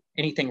envision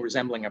anything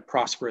resembling a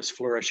prosperous,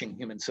 flourishing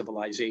human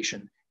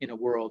civilization in a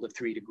world of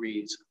 3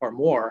 degrees or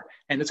more.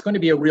 And it's going to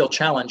be a real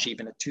challenge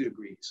even at 2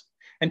 degrees.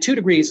 And 2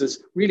 degrees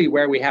is really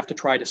where we have to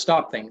try to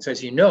stop things,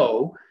 as you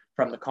know,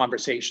 from the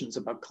conversations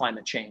about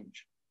climate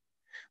change.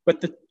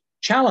 But the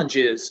challenge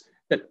is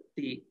that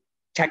the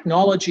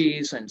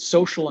technologies and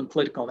social and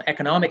political and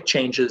economic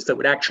changes that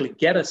would actually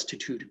get us to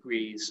 2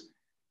 degrees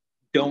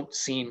don't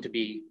seem to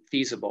be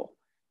feasible.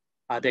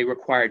 They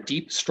require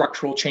deep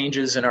structural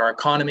changes in our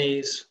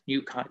economies,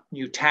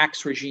 new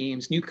tax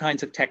regimes, new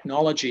kinds of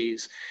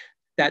technologies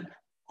that,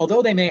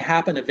 although they may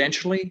happen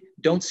eventually,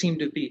 don't seem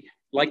to be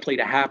likely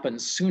to happen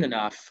soon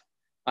enough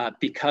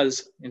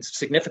because, in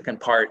significant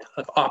part,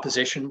 of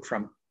opposition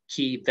from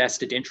key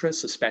vested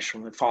interests, especially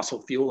in the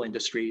fossil fuel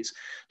industries,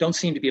 don't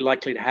seem to be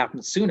likely to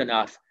happen soon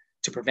enough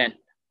to prevent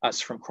us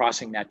from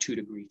crossing that 2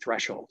 degree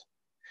threshold.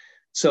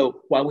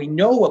 So while we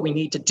know what we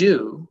need to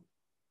do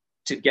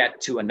to get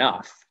to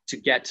enough, to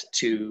get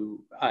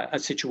to a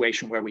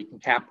situation where we can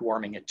cap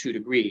warming at 2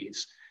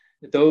 degrees,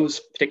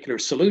 those particular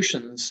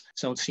solutions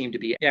don't seem to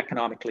be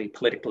economically,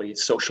 politically,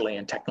 socially,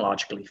 and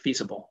technologically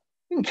feasible.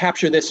 We can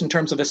capture this in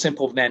terms of a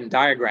simple Venn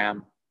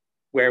diagram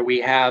where we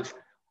have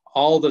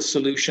all the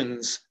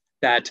solutions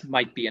that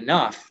might be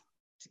enough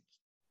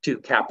to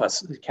cap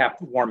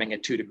warming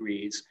at 2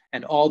 degrees,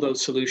 and all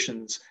those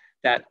solutions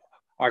that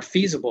are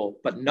feasible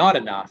but not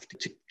enough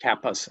to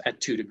cap us at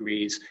 2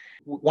 degrees.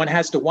 One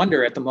has to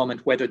wonder at the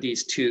moment whether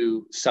these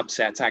two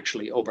subsets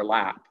actually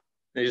overlap.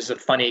 There's a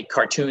funny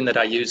cartoon that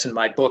I use in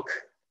my book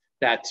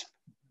that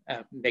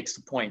makes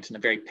the point in a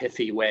very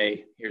pithy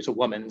way. Here's a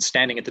woman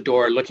standing at the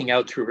door, looking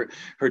out through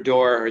her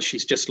door.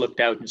 She's just looked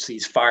out and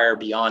sees fire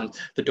beyond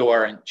the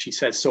door. And she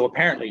says, so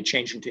apparently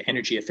changing to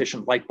energy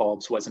efficient light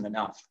bulbs wasn't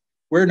enough.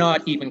 We're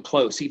not even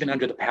close, even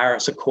under the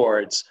Paris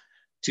Accords,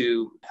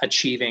 to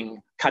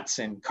achieving cuts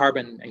in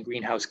carbon and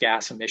greenhouse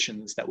gas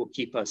emissions that will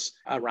keep us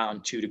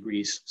around 2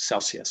 degrees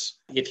Celsius.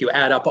 If you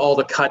add up all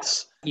the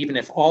cuts, even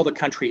if all the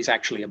countries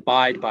actually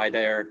abide by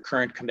their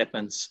current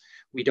commitments,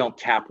 we don't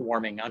cap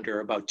warming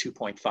under about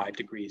 2.5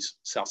 degrees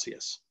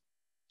Celsius.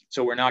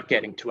 So we're not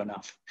getting to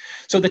enough.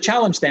 So the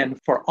challenge then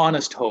for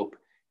Honest Hope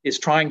is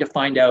trying to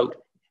find out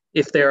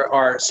if there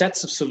are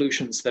sets of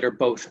solutions that are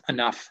both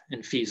enough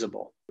and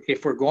feasible.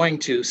 If we're going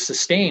to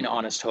sustain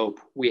Honest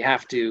Hope, we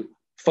have to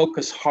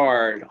focus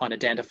hard on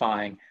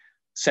identifying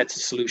sets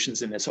of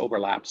solutions in this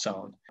overlap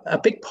zone. A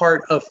big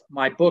part of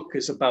my book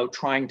is about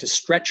trying to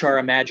stretch our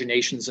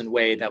imaginations in a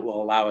way that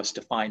will allow us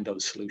to find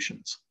those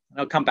solutions. And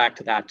I'll come back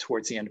to that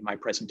towards the end of my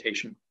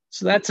presentation.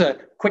 So that's a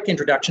quick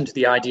introduction to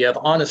the idea of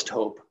honest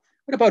hope.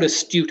 What about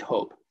astute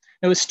hope?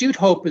 Now, astute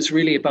hope is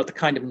really about the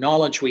kind of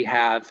knowledge we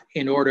have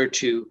in order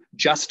to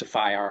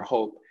justify our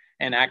hope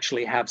and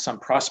actually have some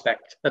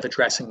prospect of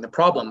addressing the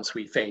problems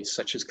we face,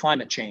 such as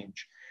climate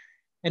change.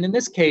 And in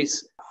this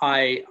case,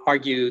 I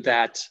argue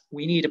that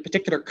we need a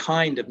particular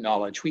kind of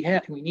knowledge. We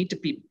need to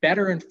be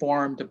better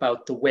informed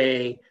about the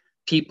way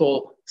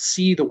people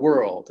see the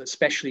world,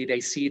 especially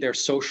they see their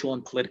social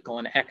and political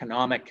and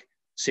economic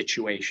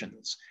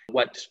situations,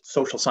 what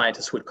social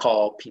scientists would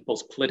call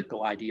people's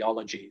political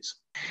ideologies.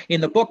 In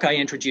the book, I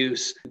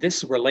introduce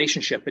this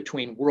relationship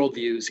between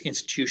worldviews,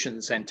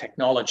 institutions, and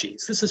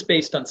technologies. This is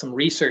based on some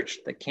research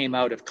that came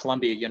out of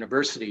Columbia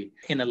University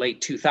in the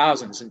late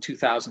 2000s and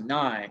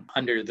 2009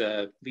 under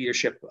the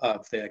leadership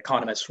of the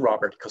economist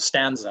Robert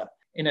Costanza.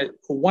 In a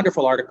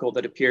wonderful article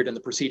that appeared in the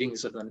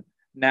Proceedings of the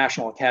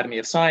National Academy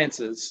of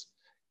Sciences,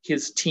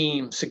 his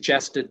team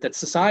suggested that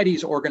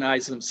societies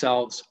organize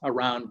themselves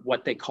around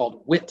what they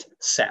called WIT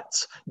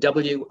sets,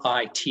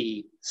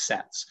 W-I-T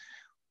sets.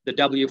 The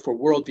W for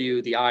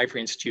worldview, the I for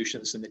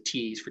institutions, and the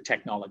T's for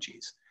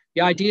technologies.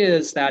 The idea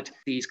is that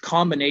these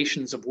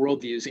combinations of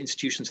worldviews,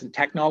 institutions, and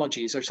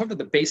technologies are sort of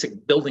the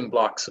basic building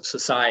blocks of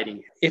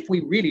society. If we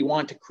really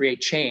want to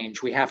create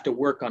change, we have to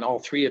work on all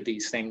three of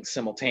these things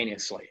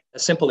simultaneously. A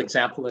simple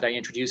example that I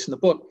introduce in the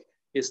book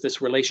is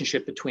this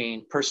relationship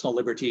between personal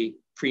liberty,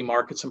 free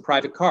markets, and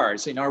private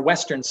cars. In our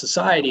Western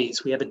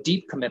societies, we have a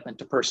deep commitment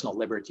to personal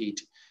liberty,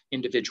 to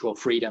individual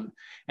freedom,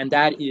 and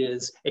that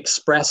is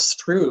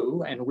expressed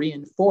through and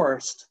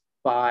reinforced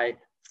by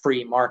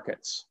free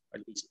markets, or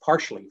at least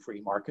partially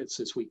free markets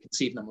as we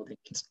conceive them within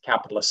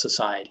capitalist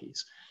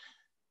societies.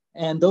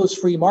 And those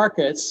free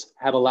markets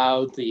have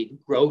allowed the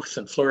growth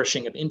and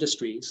flourishing of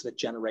industries that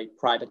generate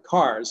private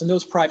cars. And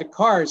those private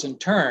cars, in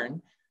turn,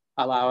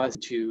 allow us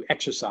to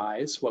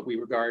exercise what we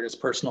regard as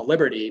personal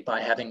liberty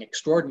by having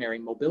extraordinary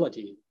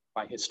mobility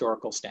by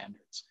historical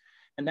standards.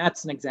 And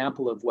that's an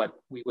example of what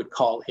we would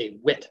call a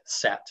WIT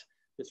set,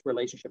 this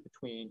relationship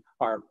between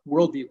our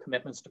worldview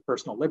commitments to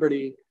personal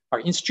liberty, our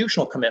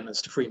institutional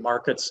commitments to free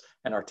markets,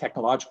 and our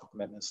technological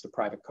commitments to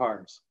private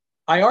cars.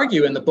 I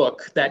argue in the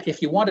book that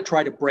if you want to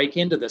try to break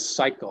into this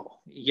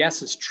cycle,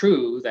 yes, it's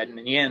true that in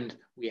the end,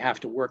 we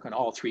have to work on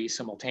all three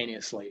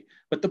simultaneously.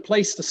 But the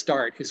place to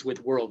start is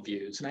with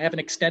worldviews. And I have an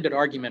extended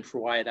argument for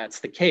why that's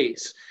the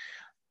case.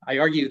 I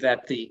argue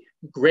that the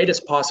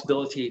greatest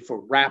possibility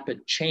for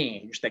rapid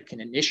change that can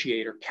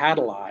initiate or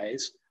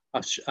catalyze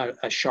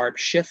a sharp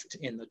shift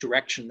in the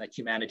direction that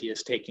humanity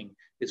is taking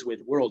is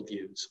with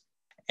worldviews.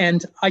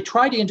 And I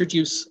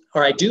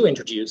do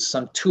introduce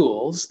some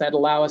tools that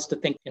allow us to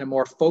think in a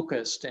more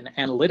focused and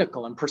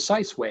analytical and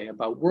precise way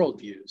about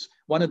worldviews.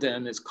 One of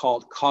them is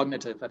called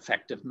cognitive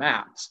affective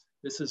maps.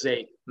 This is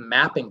a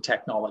mapping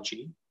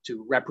technology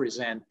to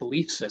represent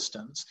belief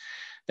systems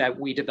that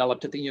we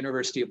developed at the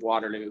University of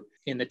Waterloo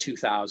in the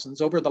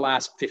 2000s, over the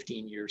last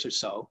 15 years or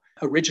so,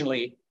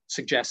 originally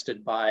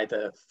suggested by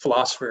the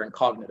philosopher and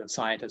cognitive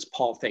scientist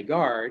Paul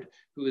Thagard,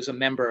 who is a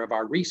member of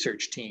our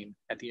research team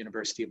at the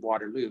University of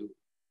Waterloo.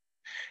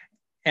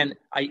 And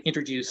I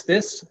introduced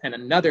this and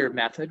another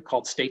method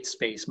called state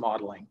space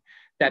modeling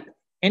that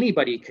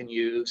anybody can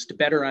use to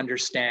better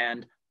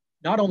understand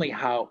not only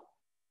how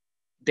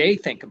they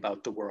think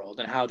about the world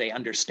and how they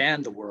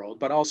understand the world,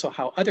 but also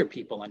how other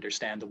people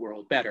understand the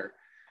world better.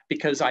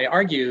 Because I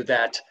argue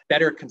that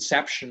better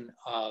conception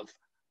of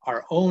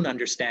our own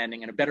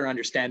understanding and a better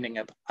understanding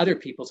of other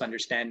people's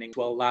understanding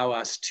will allow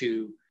us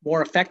to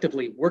more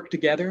effectively work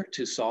together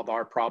to solve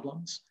our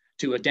problems,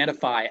 to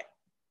identify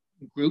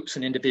groups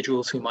and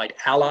individuals who might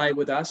ally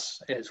with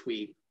us as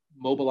we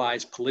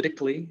mobilize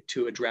politically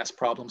to address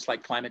problems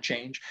like climate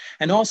change,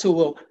 and also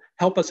will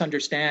help us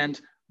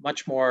understand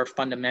much more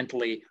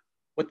fundamentally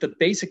what the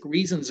basic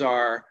reasons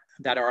are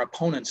that our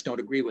opponents don't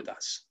agree with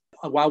us.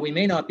 While we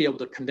may not be able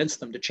to convince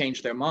them to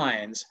change their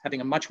minds,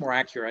 having a much more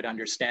accurate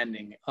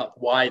understanding of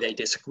why they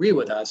disagree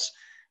with us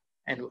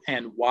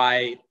and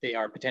why they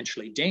are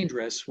potentially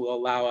dangerous will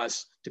allow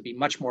us to be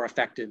much more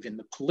effective in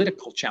the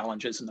political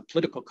challenges and the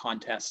political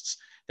contests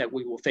that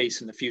we will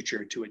face in the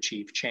future to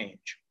achieve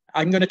change.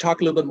 I'm going to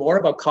talk a little bit more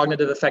about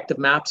cognitive affective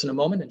maps in a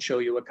moment and show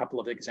you a couple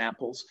of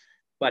examples,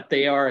 but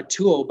they are a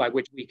tool by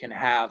which we can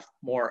have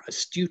more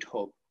astute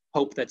hope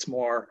that's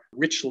more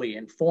richly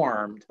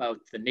informed about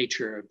the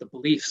nature of the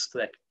beliefs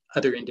that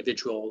other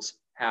individuals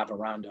have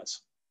around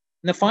us.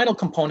 And the final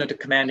component of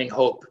commanding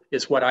hope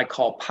is what I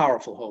call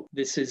powerful hope.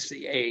 This is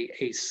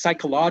a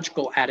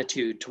psychological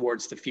attitude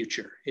towards the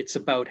future. It's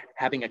about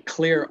having a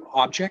clear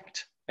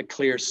object, a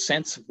clear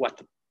sense of what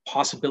the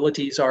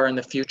possibilities are in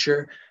the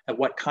future, and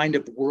what kind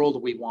of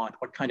world we want,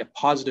 what kind of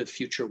positive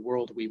future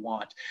world we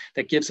want,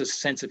 that gives us a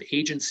sense of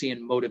agency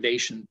and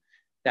motivation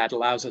that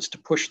allows us to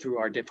push through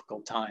our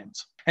difficult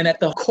times. And at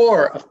the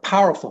core of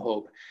powerful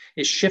hope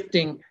is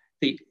shifting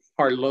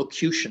our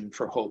locution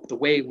for hope, the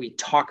way we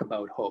talk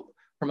about hope,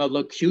 from a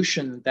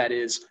locution that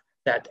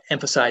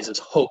emphasizes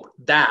hope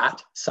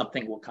that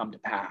something will come to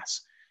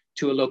pass,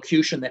 to a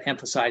locution that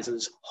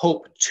emphasizes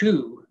hope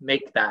to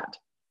make that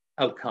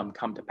outcome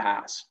come to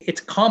pass.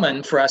 It's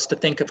common for us to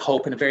think of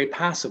hope in a very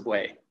passive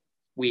way.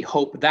 We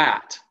hope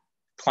that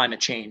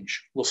climate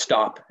change will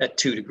stop at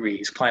 2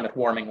 degrees. Climate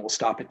warming will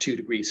stop at 2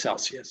 degrees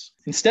Celsius.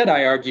 Instead,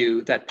 I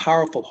argue that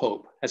powerful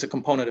hope as a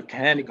component of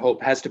commanding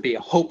hope has to be a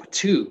hope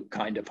to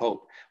kind of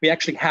hope. We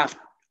actually have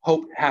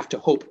to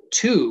hope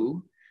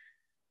to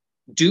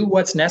do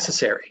what's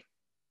necessary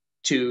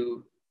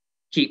to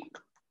keep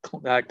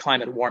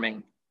climate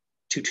warming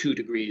to 2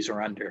 degrees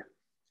or under.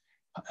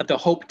 The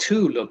hope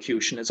to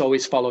locution is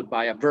always followed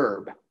by a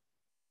verb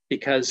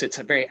because it's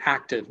a very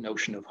active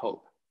notion of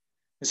hope.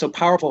 And so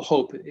powerful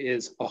hope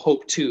is a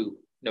hope to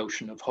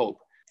notion of hope.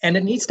 And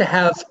it needs to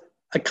have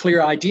a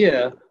clear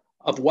idea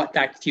of what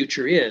that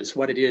future is,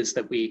 what it is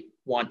that we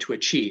want to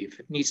achieve.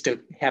 It needs to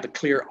have a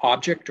clear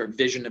object or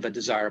vision of a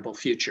desirable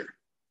future.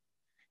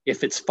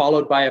 If it's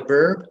followed by a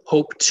verb,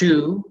 hope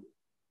to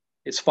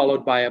is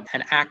followed by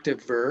an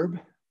active verb,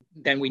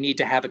 then we need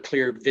to have a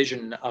clear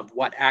vision of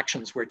what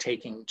actions we're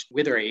taking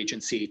with our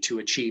agency to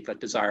achieve a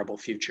desirable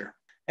future.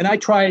 And I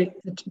try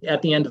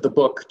at the end of the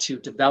book to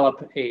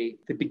develop the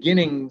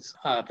beginnings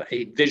of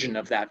a vision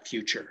of that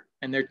future.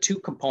 And there are 2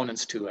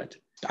 components to it.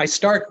 I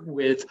start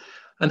with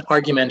an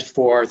argument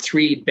for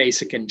 3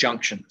 basic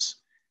injunctions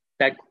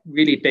that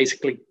really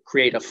basically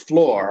create a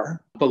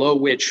floor below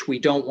which we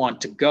don't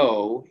want to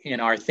go in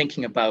our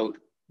thinking about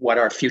what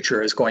our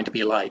future is going to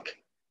be like.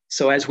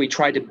 So as we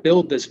try to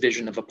build this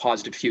vision of a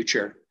positive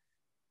future,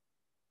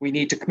 we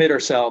need to commit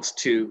ourselves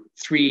to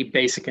 3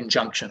 basic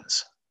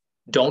injunctions.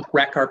 Don't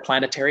wreck our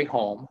planetary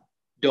home,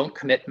 don't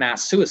commit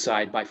mass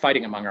suicide by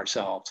fighting among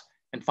ourselves,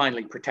 and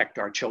finally, protect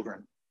our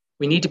children.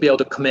 We need to be able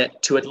to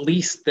commit to at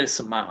least this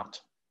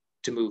amount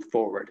to move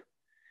forward.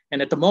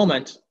 And at the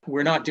moment,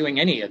 we're not doing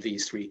any of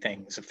these 3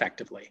 things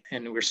effectively.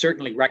 And we're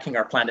certainly wrecking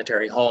our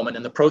planetary home. And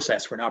in the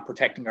process, we're not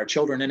protecting our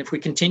children. And if we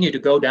continue to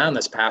go down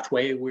this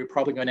pathway, we're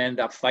probably going to end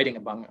up fighting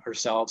among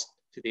ourselves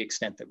to the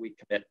extent that we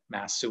commit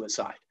mass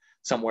suicide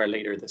somewhere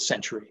later this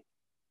century.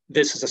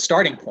 This is a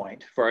starting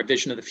point for our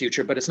vision of the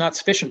future, but it's not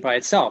sufficient by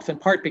itself, in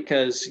part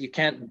because you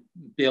can't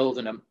build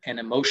an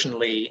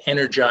emotionally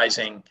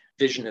energizing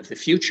vision of the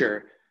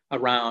future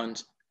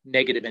around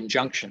negative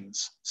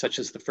injunctions, such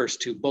as the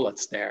first 2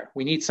 bullets there.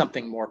 We need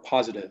something more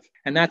positive.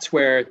 And that's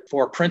where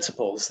 4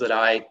 principles that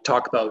I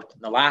talk about in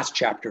the last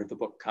chapter of the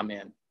book come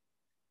in.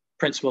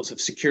 Principles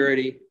of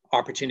security,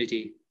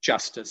 opportunity,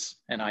 justice,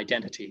 and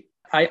identity.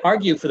 I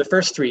argue for the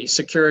first three,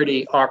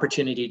 security,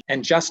 opportunity,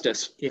 and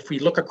justice. If we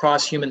look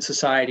across human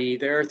society,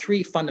 there are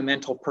three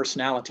fundamental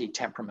personality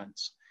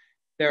temperaments.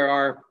 There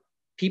are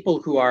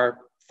people who are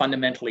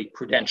fundamentally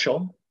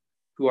prudential,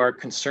 who are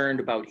concerned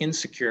about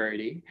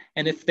insecurity.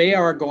 And if they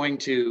are going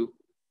to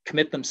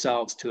commit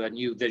themselves to a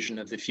new vision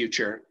of the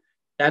future,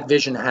 that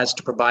vision has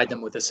to provide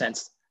them with a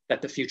sense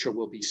that the future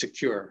will be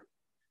secure.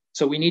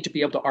 So we need to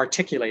be able to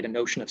articulate a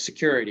notion of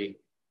security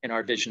in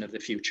our vision of the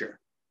future.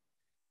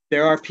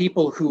 There are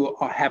people who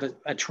have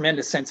a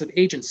tremendous sense of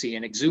agency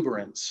and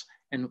exuberance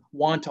and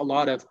want a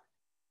lot of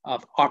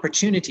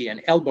opportunity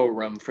and elbow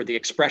room for the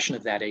expression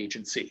of that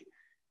agency.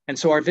 And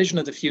so our vision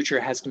of the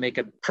future has to make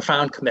a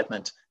profound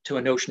commitment to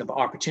a notion of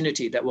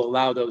opportunity that will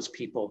allow those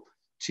people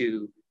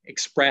to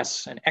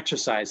express and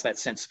exercise that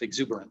sense of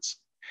exuberance.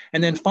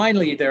 And then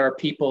finally, there are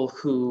people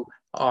who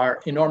are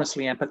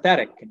enormously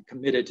empathetic and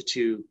committed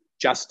to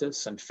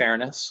justice and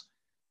fairness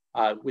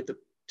with the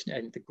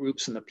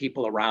groups and the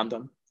people around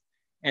them.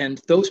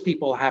 And those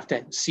people have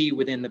to see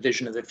within the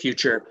vision of the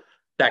future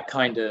that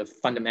kind of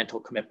fundamental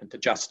commitment to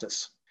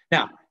justice.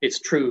 Now, it's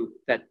true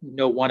that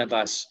no one of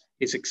us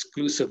is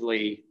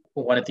exclusively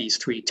one of these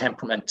three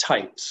temperament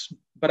types.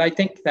 But I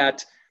think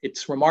that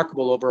it's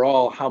remarkable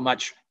overall how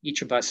much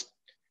each of us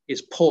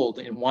is pulled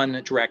in one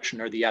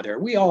direction or the other.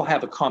 We all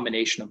have a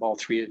combination of all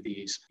three of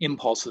these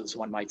impulses,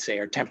 one might say,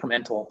 or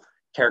temperamental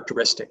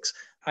characteristics.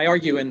 I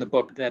argue in the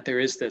book that there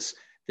is this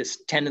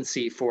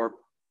tendency for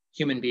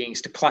human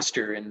beings to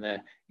cluster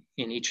in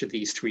each of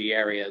these three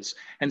areas.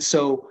 And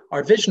so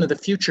our vision of the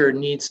future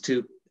needs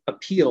to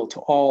appeal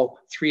to all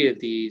three of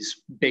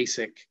these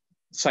basic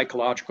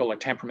psychological or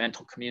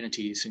temperamental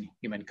communities in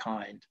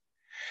humankind.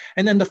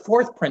 And then the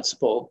fourth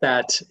principle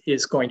that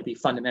is going to be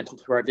fundamental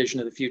to our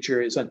vision of the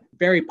future is a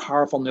very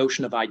powerful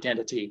notion of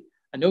identity,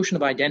 a notion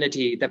of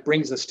identity that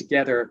brings us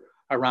together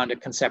around a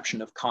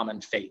conception of common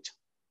fate.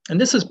 And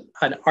this is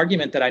an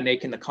argument that I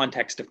make in the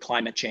context of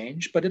climate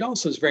change, but it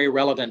also is very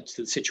relevant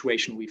to the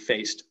situation we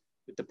faced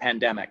with the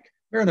pandemic.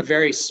 We're on a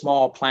very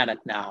small planet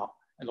now,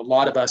 and a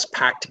lot of us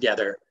packed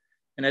together.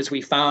 And as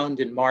we found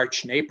in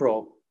March and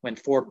April, when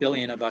 4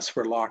 billion of us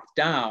were locked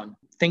down,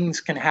 things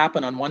can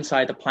happen on one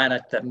side of the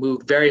planet that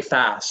move very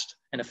fast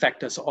and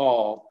affect us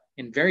all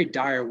in very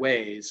dire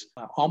ways,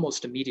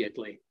 almost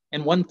immediately.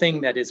 And one thing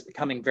that is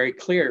becoming very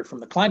clear from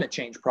the climate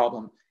change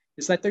problem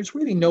is that there's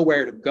really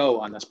nowhere to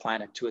go on this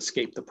planet to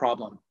escape the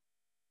problem.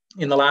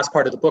 In the last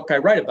part of the book, I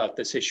write about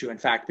this issue, in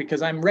fact,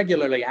 because I'm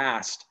regularly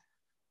asked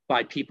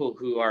by people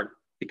who are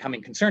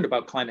becoming concerned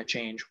about climate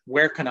change,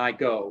 where can I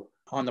go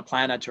on the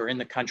planet or in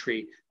the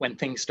country when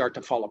things start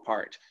to fall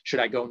apart? Should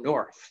I go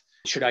north?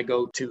 Should I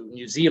go to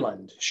New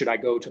Zealand? Should I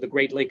go to the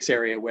Great Lakes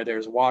area where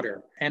there's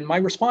water? And my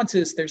response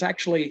is there's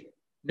actually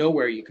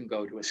nowhere you can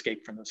go to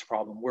escape from this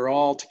problem. We're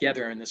all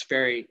together in this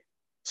very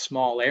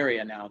small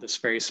area now, this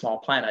very small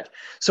planet.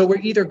 So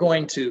we're either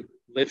going to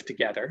live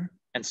together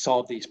and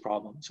solve these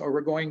problems, or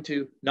we're going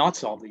to not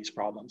solve these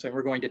problems and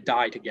we're going to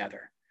die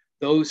together.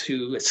 Those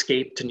who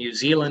escape to New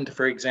Zealand,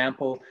 for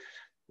example,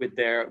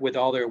 with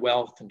all their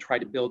wealth and try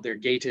to build their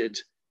gated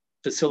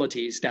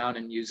facilities down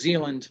in New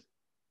Zealand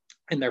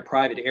and their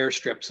private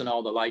airstrips and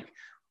all the like,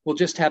 will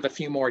just have a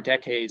few more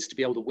decades to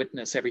be able to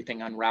witness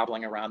everything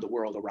unraveling around the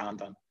world around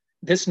them.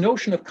 This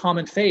notion of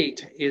common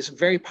fate is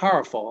very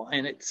powerful,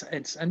 and it's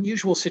an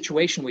unusual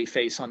situation we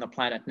face on the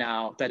planet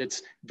now, that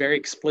it's very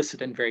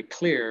explicit and very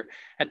clear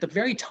at the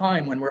very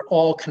time when we're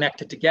all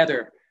connected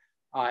together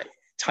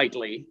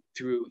tightly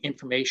through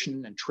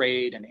information and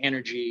trade and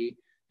energy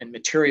and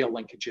material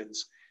linkages.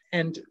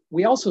 And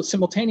we also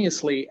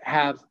simultaneously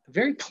have a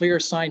very clear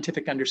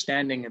scientific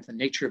understanding of the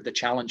nature of the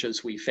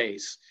challenges we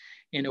face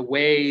in a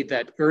way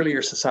that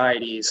earlier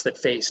societies that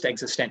faced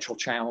existential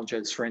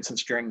challenges, for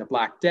instance, during the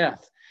Black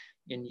Death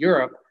in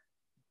Europe,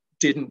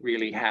 didn't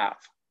really have.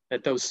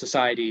 That those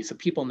societies, the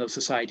people in those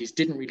societies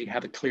didn't really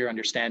have a clear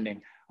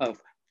understanding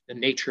of the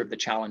nature of the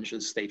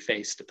challenges they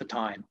faced at the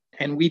time.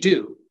 And we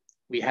do.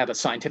 We have a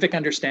scientific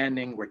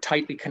understanding, we're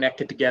tightly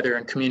connected together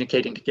and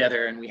communicating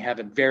together, and we have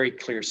a very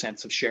clear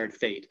sense of shared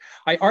fate.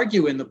 I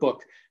argue in the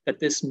book that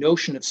this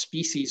notion of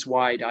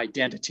species-wide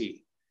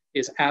identity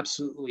is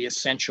absolutely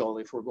essential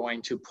if we're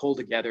going to pull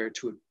together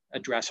to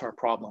address our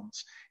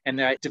problems.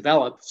 And I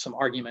develop some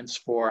arguments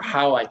for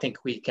how I think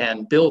we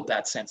can build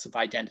that sense of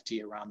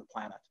identity around the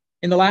planet.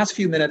 In the last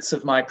few minutes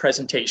of my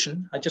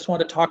presentation, I just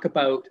want to talk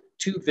about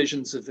two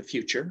visions of the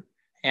future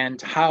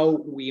and how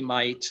we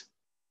might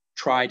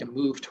try to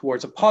move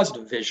towards a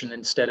positive vision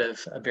instead of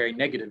a very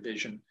negative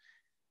vision.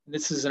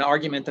 This is an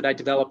argument that I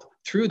develop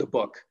through the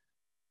book,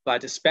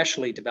 but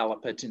especially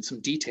develop it in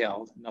some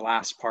detail in the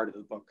last part of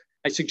the book.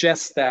 I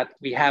suggest that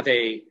we have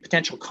a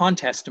potential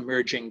contest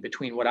emerging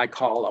between what I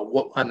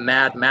call a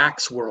Mad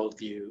Max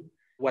worldview,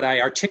 what I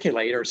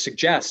articulate or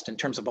suggest in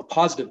terms of a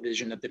positive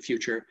vision of the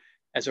future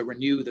as a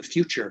Renew the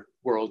Future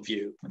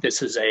worldview.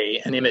 This is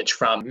an image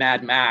from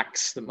Mad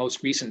Max, the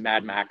most recent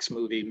Mad Max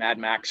movie, Mad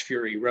Max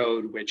Fury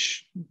Road,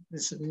 which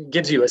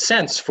gives you a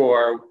sense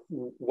for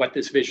what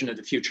this vision of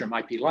the future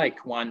might be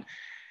like. One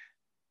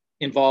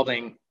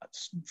involving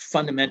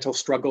fundamental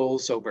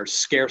struggles over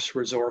scarce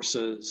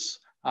resources,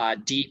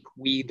 deep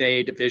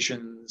we-they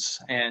divisions,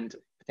 and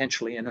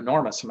potentially an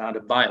enormous amount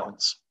of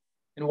violence.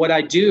 And what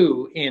I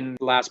do in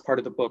the last part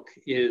of the book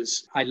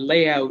is I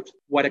lay out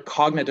what a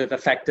cognitive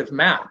effective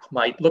map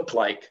might look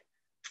like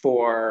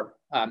for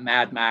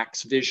Mad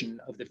Max vision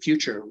of the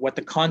future, what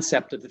the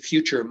concept of the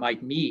future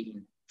might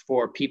mean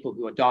for people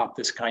who adopt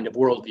this kind of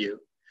worldview.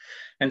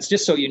 And it's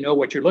just so you know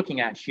what you're looking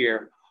at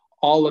here,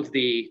 all of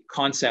the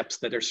concepts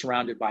that are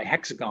surrounded by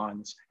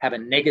hexagons have a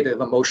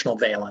negative emotional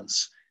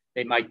valence.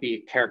 They might be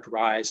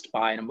characterized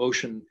by an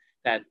emotion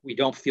that we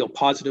don't feel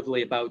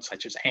positively about,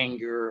 such as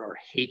anger or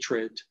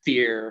hatred,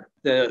 fear.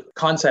 The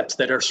concepts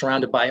that are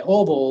surrounded by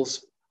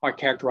ovals are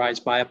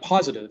characterized by a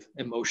positive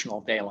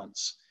emotional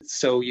valence.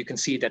 So you can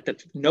see that the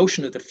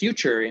notion of the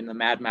future in the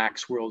Mad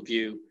Max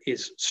worldview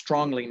is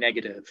strongly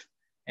negative,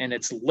 and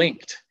it's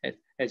linked,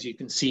 as you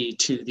can see,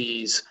 to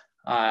these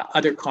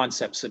other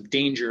concepts of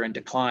danger and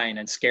decline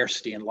and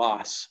scarcity and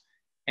loss,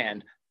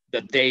 and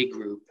the they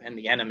group and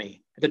the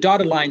enemy. The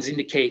dotted lines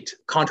indicate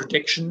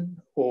contradiction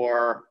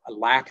or a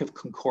lack of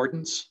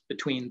concordance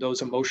between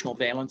those emotional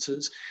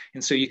valences.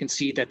 And so you can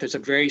see that there's a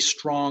very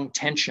strong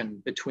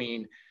tension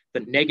between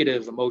the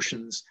negative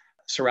emotions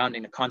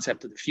surrounding the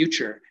concept of the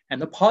future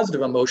and the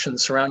positive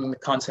emotions surrounding the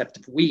concept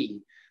of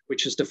we,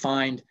 which is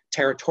defined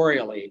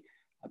territorially,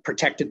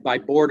 protected by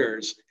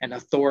borders and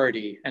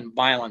authority and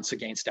violence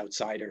against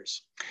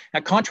outsiders.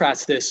 Now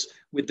contrast this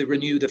with the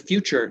renew the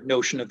future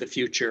notion of the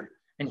future.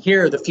 And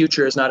here the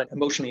future is not an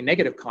emotionally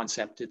negative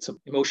concept, it's an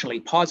emotionally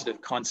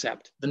positive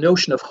concept. The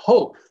notion of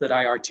hope that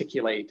I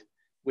articulate,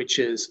 which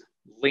is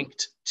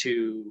linked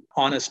to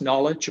honest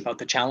knowledge about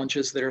the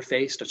challenges that are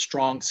faced, a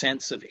strong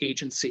sense of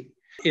agency,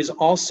 is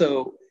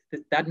also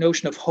that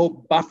notion of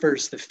hope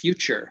buffers the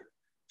future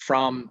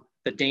from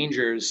the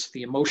dangers,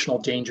 the emotional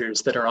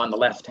dangers that are on the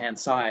left-hand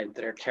side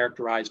that are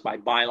characterized by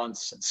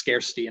violence and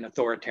scarcity and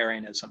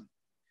authoritarianism.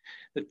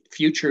 The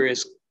future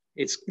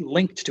it's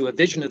linked to a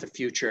vision of the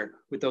future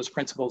with those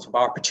principles of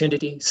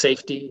opportunity,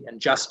 safety, and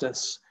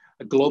justice,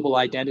 a global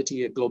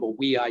identity, a global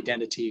we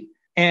identity,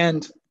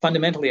 and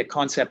fundamentally a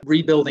concept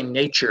rebuilding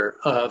nature,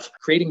 of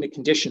creating the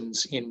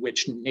conditions in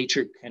which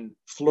nature can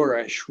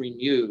flourish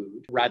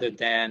renewed rather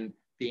than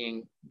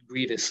being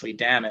grievously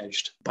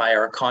damaged by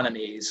our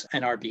economies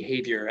and our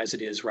behavior as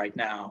it is right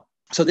now.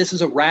 So this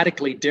is a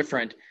radically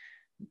different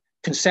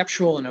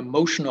conceptual and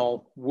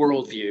emotional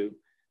worldview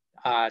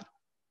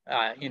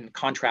in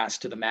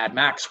contrast to the Mad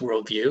Max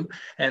worldview.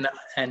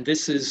 And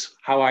this is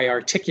how I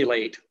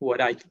articulate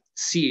what I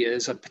see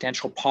as a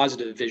potential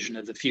positive vision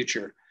of the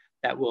future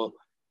that will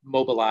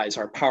mobilize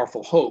our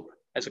powerful hope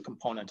as a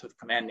component of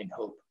commanding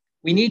hope.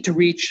 We need to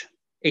reach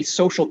a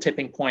social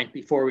tipping point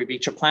before we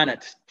reach a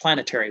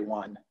planetary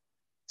one,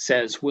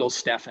 says Will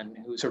Steffen,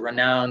 who's a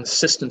renowned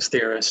systems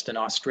theorist in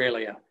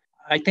Australia.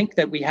 I think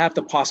that we have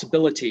the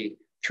possibility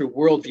through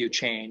worldview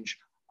change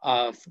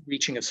of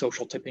reaching a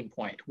social tipping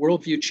point.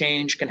 Worldview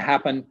change can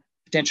happen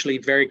potentially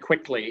very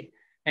quickly,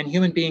 and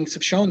human beings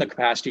have shown the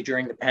capacity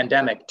during the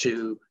pandemic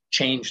to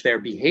change their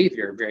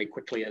behavior very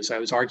quickly, as I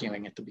was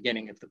arguing at the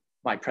beginning of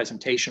my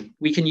presentation.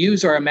 We can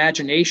use our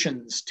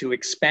imaginations to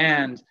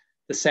expand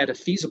the set of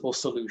feasible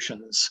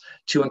solutions,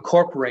 to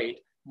incorporate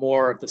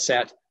more of the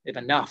set of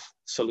enough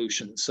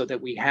solutions so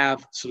that we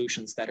have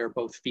solutions that are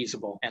both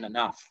feasible and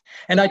enough.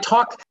 And I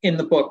talk in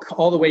the book,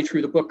 all the way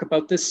through the book,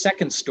 about this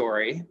second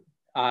story.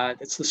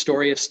 It's the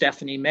story of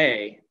Stephanie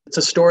May. It's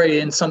a story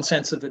in some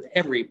sense of that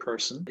every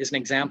person is an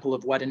example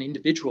of what an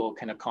individual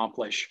can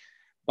accomplish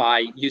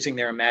by using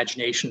their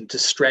imagination to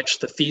stretch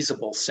the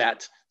feasible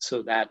set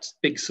so that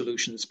big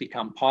solutions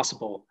become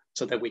possible,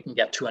 so that we can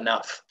get to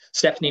enough.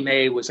 Stephanie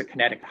May was a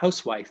kinetic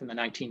housewife in the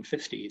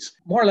 1950s,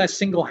 more or less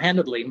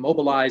single-handedly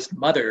mobilized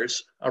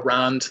mothers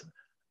around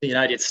the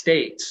United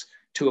States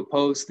to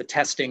oppose the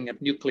testing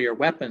of nuclear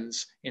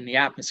weapons in the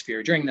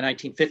atmosphere. During the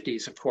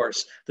 1950s, of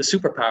course, the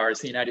superpowers,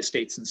 the United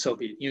States and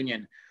Soviet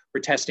Union, were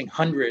testing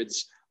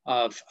hundreds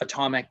of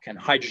atomic and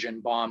hydrogen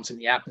bombs in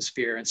the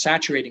atmosphere and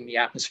saturating the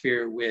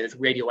atmosphere with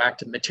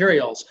radioactive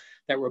materials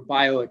that were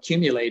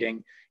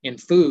bioaccumulating in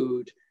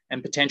food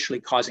and potentially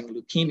causing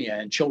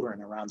leukemia in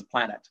children around the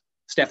planet.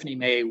 Stephanie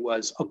May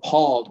was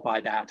appalled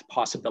by that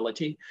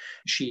possibility.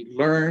 She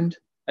learned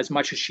as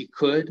much as she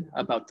could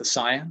about the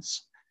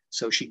science.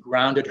 So she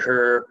grounded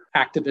her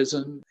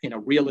activism in a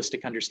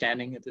realistic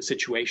understanding of the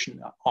situation,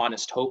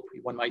 honest hope,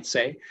 one might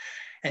say.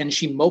 And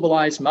she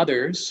mobilized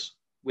mothers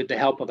with the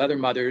help of other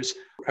mothers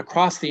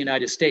across the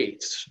United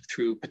States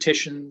through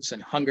petitions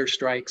and hunger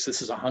strikes.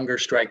 This is a hunger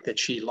strike that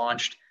she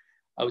launched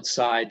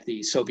outside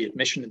the Soviet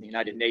mission in the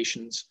United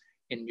Nations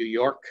in New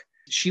York.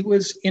 She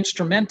was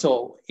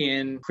instrumental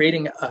in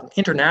creating an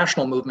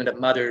international movement of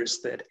mothers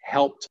that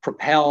helped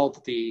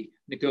propel the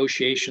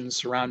negotiations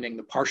surrounding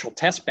the Partial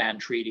Test Ban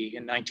Treaty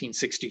in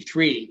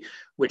 1963,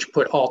 which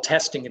put all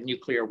testing of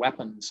nuclear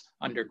weapons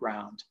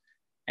underground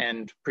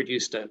and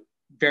produced a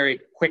very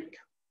quick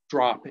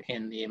drop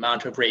in the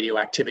amount of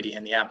radioactivity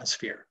in the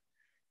atmosphere.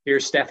 Here,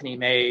 Stephanie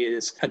May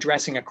is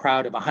addressing a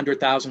crowd of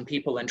 100,000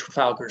 people in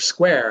Trafalgar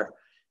Square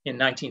in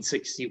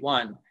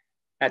 1961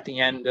 at the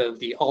end of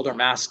the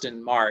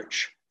Aldermaston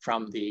March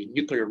from the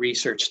nuclear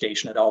research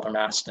station at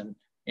Aldermaston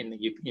in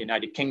the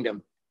United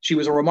Kingdom. She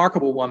was a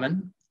remarkable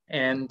woman,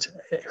 and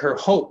her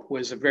hope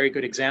was a very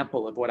good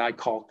example of what I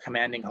call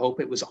commanding hope.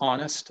 It was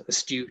honest,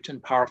 astute,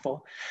 and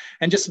powerful.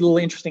 And just a little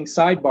interesting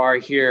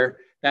sidebar here,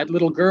 that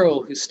little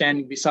girl who's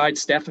standing beside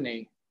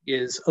Stephanie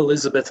is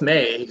Elizabeth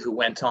May, who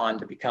went on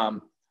to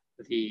become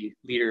the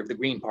leader of the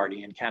Green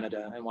Party in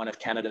Canada and one of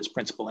Canada's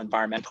principal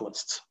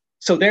environmentalists.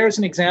 So there's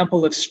an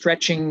example of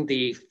stretching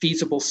the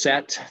feasible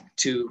set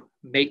to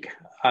make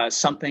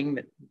something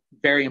that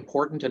very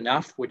important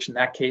enough, which in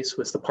that case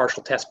was the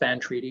Partial Test Ban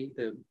Treaty,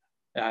 the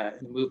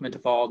movement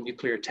of all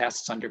nuclear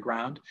tests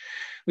underground.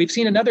 We've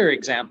seen another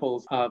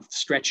example of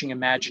stretching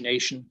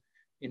imagination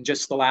in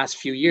just the last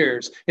few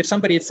years. If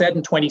somebody had said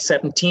in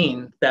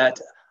 2017 that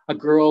a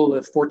girl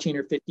of 14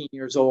 or 15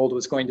 years old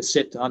was going to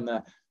sit on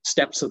the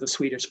steps of the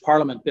Swedish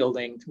Parliament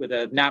building with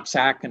a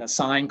knapsack and a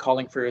sign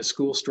calling for a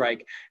school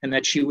strike, and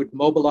that she would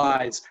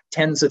mobilize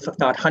tens if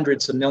not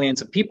hundreds of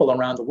millions of people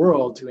around the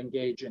world to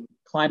engage in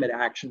climate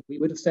action, we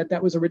would have said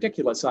that was a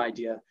ridiculous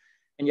idea.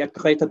 And yet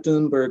Greta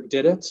Thunberg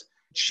did it.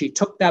 She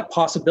took that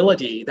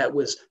possibility that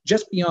was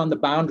just beyond the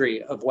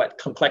boundary of what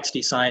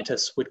complexity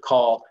scientists would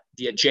call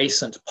the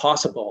adjacent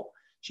possible.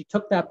 She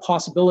took that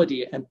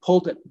possibility and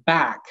pulled it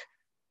back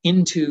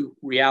into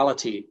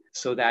reality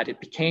so that it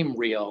became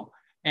real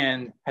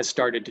and has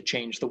started to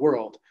change the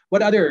world.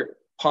 What other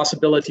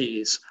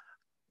possibilities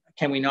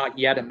can we not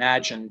yet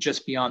imagine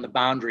just beyond the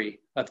boundary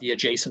of the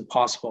adjacent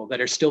possible that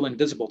are still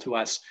invisible to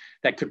us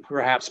that could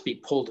perhaps be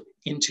pulled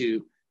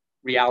into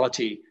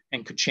reality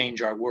and could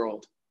change our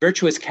world?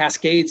 Virtuous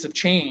cascades of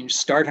change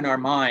start in our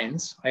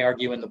minds, I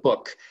argue in the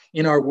book,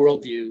 in our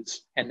worldviews,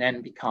 and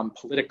then become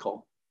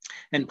political.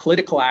 And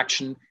political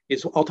action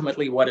is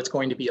ultimately what it's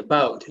going to be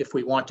about if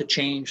we want to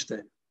change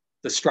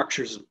the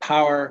structures of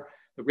power,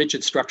 the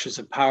rigid structures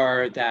of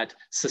power that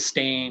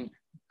sustain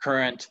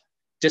current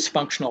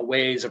dysfunctional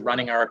ways of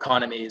running our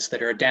economies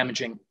that are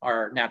damaging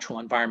our natural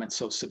environment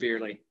so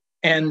severely.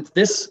 And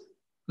this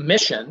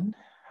mission,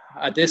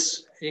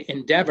 this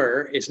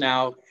endeavor is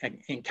now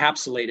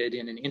encapsulated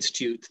in an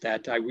institute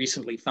that I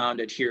recently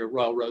founded here at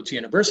Royal Roads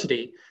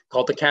University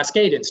called the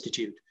Cascade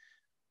Institute,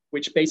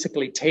 which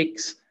basically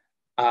takes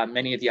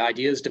many of the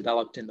ideas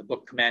developed in the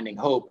book Commanding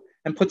Hope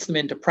and puts them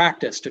into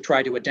practice to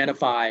try to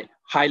identify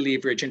high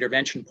leverage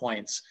intervention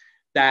points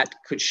that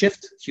could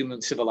shift human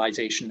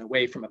civilization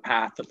away from a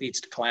path that leads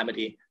to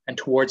calamity and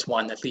towards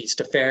one that leads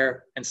to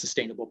fair and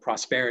sustainable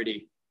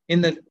prosperity.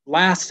 In the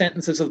last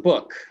sentences of the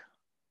book,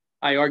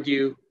 I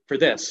argue for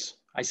this.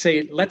 I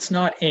say, let's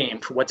not aim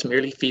for what's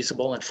merely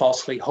feasible and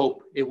falsely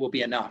hope it will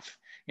be enough.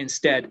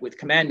 Instead, with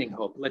Commanding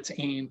Hope, let's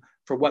aim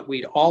for what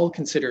we'd all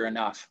consider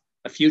enough,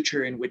 a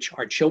future in which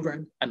our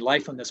children and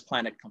life on this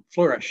planet can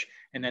flourish,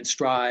 and then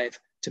strive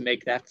to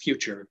make that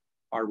future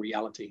our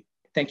reality.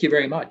 Thank you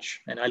very much.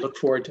 And I look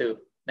forward to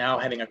now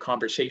having a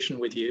conversation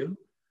with you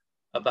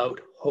about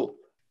hope.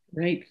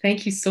 Right.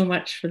 Thank you so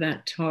much for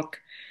that talk.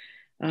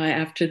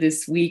 After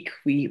this week,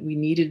 we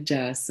needed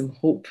some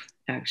hope,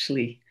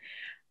 actually,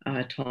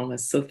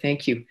 Thomas. So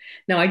thank you.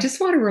 Now, I just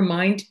want to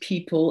remind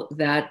people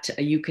that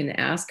you can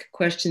ask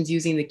questions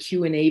using the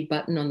Q&A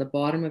button on the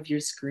bottom of your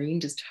screen.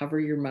 Just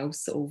hover your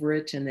mouse over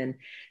it and then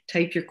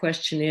type your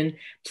question in.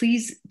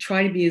 Please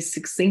try to be as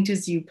succinct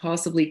as you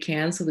possibly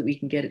can so that we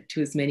can get it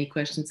to as many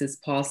questions as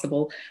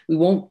possible. We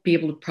won't be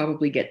able to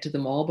probably get to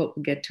them all, but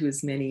we'll get to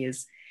as many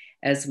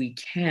as we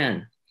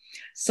can.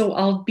 So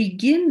I'll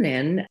begin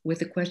then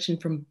with a question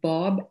from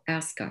Bob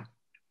Aska.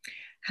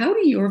 How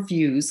do your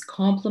views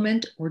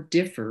complement or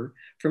differ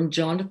from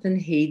Jonathan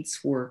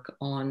Haidt's work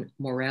on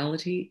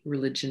morality,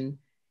 religion,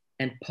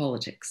 and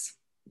politics?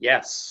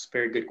 Yes,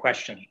 very good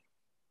question.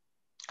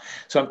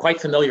 So I'm quite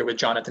familiar with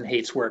Jonathan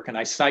Haidt's work, and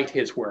I cite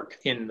his work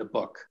in the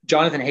book.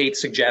 Jonathan Haidt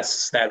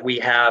suggests that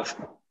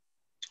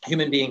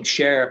human beings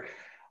share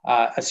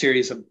a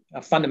series of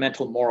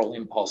fundamental moral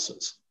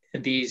impulses.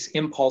 These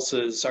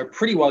impulses are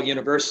pretty well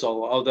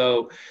universal,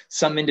 although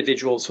some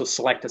individuals will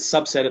select a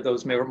subset of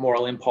those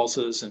moral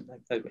impulses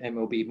and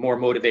will be more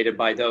motivated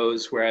by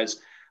those, whereas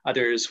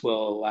others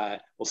will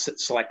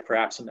select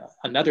perhaps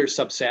another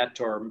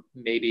subset or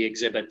maybe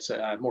exhibit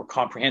more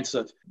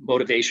comprehensive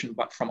motivation,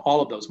 but from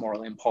all of those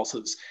moral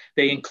impulses.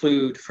 They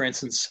include, for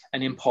instance,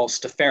 an impulse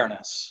to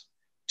fairness,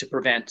 to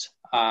prevent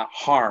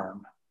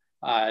harm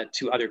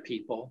to other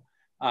people,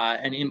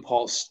 an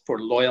impulse for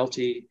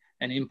loyalty,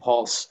 an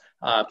impulse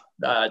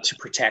to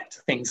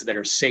protect things that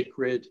are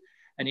sacred,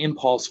 an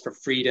impulse for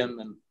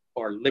freedom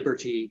or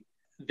liberty.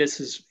 This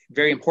is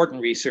very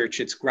important research.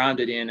 It's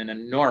grounded in an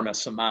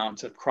enormous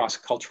amount of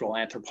cross-cultural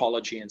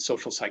anthropology and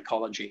social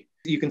psychology.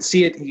 You can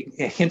see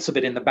hints of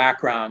it in the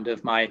background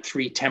of my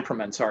 3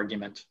 temperaments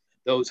argument.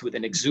 Those with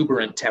an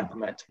exuberant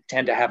temperament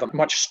tend to have a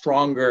much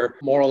stronger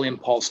moral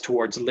impulse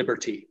towards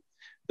liberty.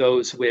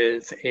 Those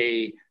with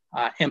a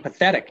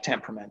empathetic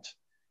temperament,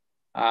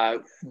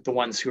 the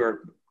ones who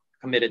are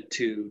committed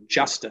to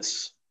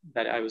justice,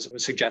 that I was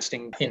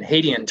suggesting in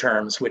Haitian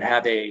terms, would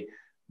have a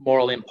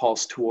moral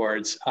impulse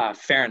towards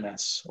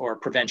fairness or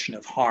prevention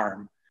of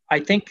harm. I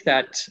think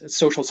that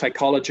social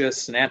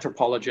psychologists and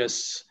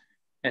anthropologists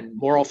and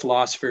moral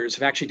philosophers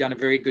have actually done a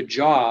very good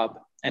job,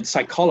 and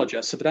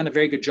psychologists have done a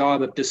very good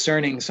job of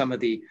discerning some of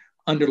the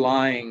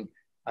underlying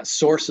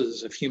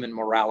sources of human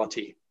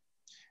morality.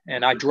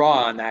 And I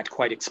draw on that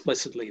quite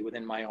explicitly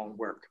within my own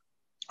work.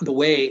 The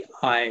way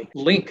I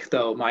link,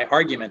 though, my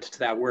argument to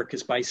that work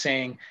is by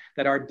saying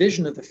that our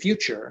vision of the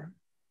future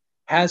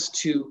has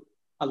to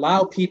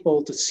allow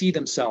people to see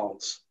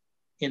themselves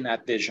in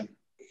that vision.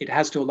 It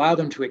has to allow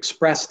them to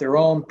express their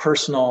own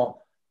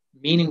personal,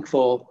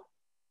 meaningful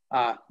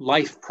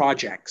life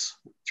projects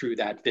through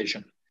that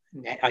vision.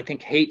 I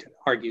think Haidt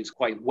argues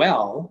quite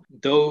well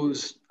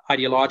those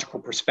ideological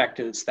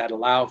perspectives that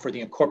allow for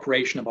the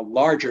incorporation of a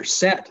larger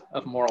set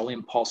of moral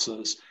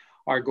impulses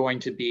are going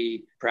to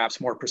be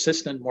perhaps more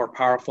persistent, more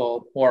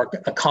powerful, more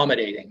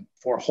accommodating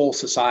for whole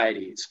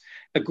societies.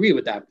 Agree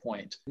with that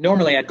point.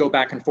 Normally, I'd go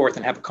back and forth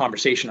and have a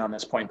conversation on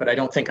this point, but I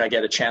don't think I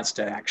get a chance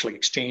to actually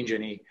exchange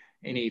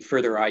any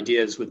further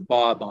ideas with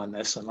Bob on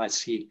this unless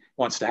he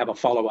wants to have a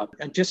follow-up.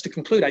 And just to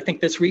conclude, I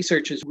think this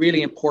research is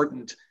really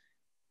important.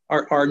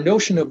 Our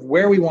notion of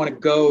where we want to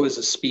go as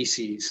a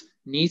species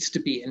needs to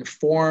be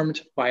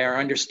informed by our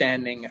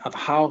understanding of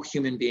how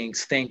human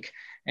beings think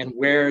and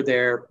where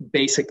their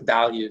basic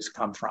values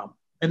come from.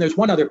 And there's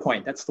one other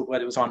point, that's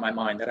what was on my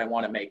mind that I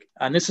want to make.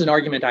 And this is an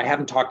argument I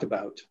haven't talked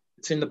about.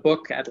 It's in the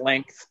book at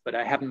length, but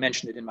I haven't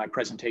mentioned it in my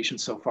presentation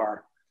so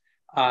far.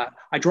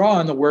 I draw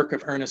on the work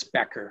of Ernest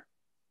Becker,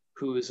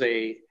 who is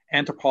an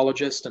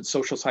anthropologist and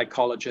social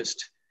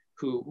psychologist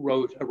who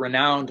wrote a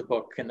renowned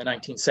book in the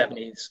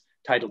 1970s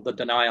titled The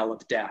Denial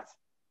of Death.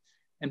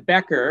 And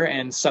Becker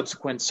and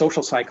subsequent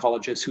social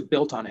psychologists who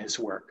built on his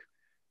work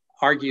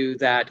argue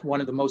that one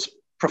of the most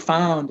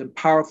profound and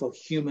powerful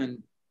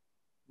human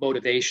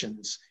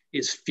motivations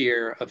is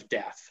fear of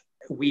death.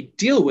 We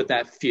deal with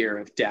that fear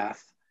of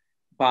death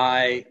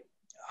by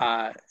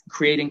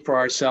creating for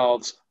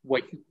ourselves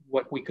what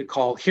we could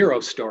call hero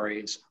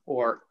stories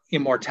or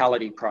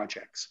immortality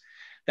projects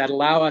that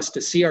allow us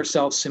to see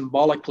ourselves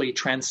symbolically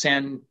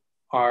transcend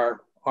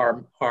our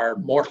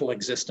mortal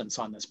existence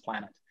on this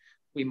planet.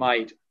 We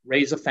might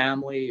raise a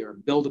family or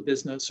build a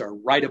business or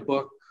write a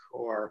book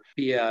or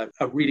be a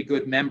really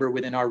good member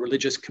within our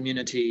religious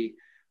community,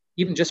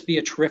 even just be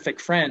a terrific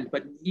friend.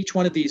 But each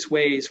one of these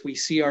ways, we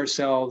see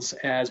ourselves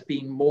as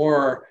being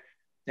more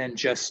than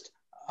just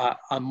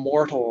a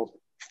mortal,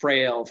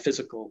 frail,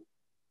 physical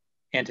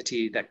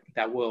entity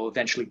that will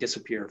eventually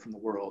disappear from the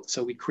world.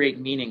 So we create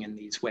meaning in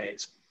these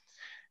ways.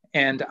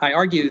 And I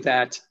argue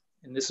that,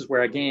 and this is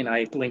where, again,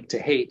 I link to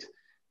Haidt,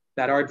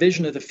 that our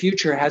vision of the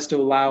future has to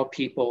allow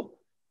people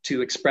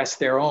to express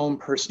their own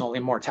personal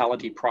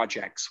immortality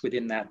projects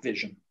within that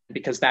vision,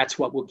 because that's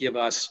what will give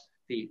us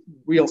the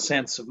real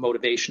sense of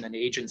motivation and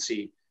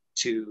agency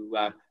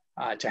to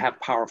have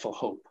powerful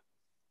hope.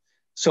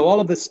 So all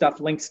of this stuff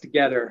links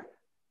together.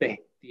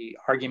 The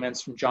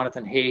arguments from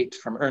Jonathan Haidt,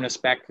 from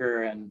Ernest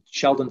Becker and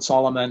Sheldon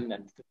Solomon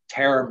and the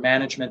terror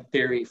management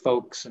theory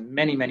folks and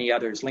many, many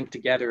others linked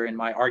together in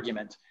my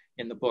argument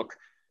in the book,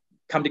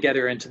 come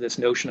together into this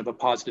notion of a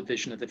positive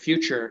vision of the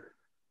future,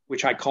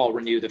 which I call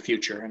Renew the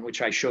Future, and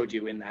which I showed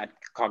you in that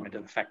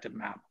cognitive affective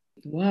map.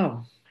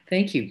 Wow,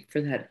 thank you for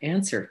that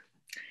answer.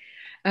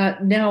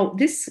 Now,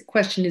 this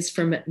question is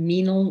from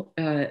Meenal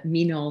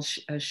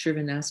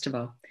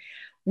Srivanastava.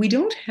 We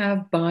don't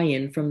have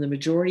buy-in from the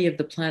majority of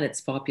the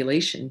planet's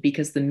population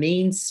because the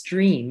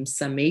mainstream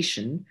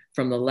summation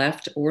from the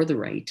left or the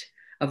right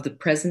of the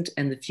present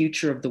and the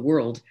future of the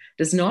world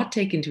does not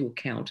take into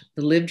account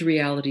the lived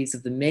realities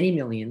of the many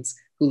millions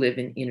who live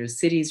in inner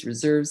cities,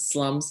 reserves,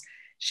 slums,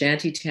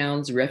 shanty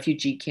towns,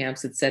 refugee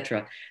camps,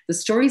 etc. The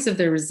stories of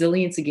their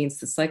resilience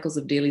against the cycles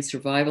of daily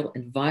survival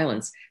and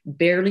violence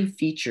barely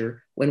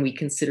feature when we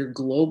consider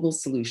global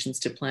solutions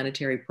to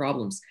planetary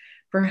problems.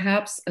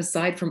 Perhaps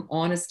aside from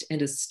honest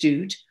and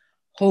astute,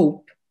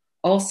 hope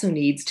also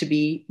needs to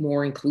be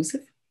more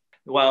inclusive?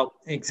 Well,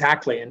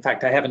 exactly. In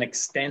fact, I have an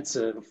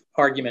extensive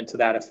argument to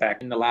that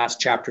effect in the last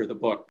chapter of the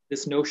book.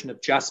 This notion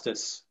of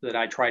justice that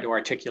I try to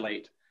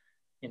articulate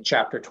in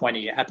chapter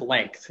 20 at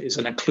length is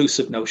an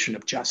inclusive notion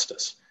of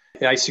justice.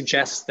 I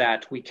suggest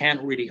that we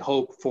can't really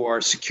hope for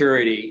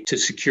security to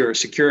secure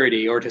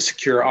security or to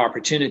secure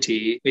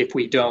opportunity if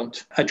we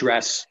don't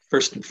address,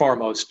 first and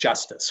foremost,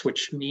 justice,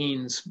 which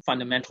means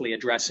fundamentally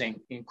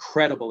addressing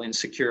incredible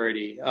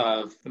insecurity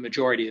of the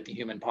majority of the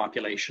human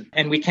population.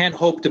 And we can't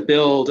hope to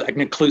build an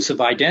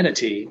inclusive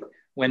identity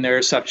when there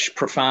are such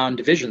profound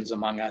divisions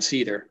among us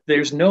either.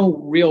 There's no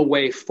real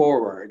way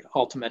forward,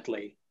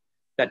 ultimately,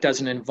 that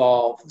doesn't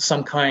involve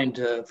some kind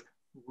of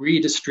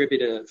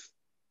redistributive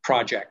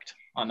project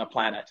on the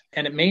planet.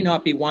 And it may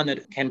not be one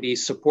that can be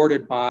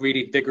supported by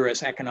really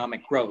vigorous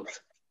economic growth,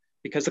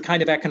 because the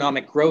kind of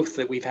economic growth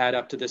that we've had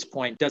up to this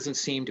point doesn't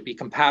seem to be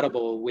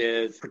compatible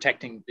with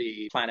protecting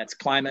the planet's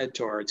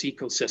climate or its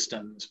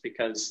ecosystems,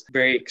 because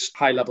very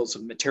high levels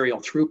of material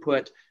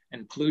throughput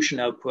and pollution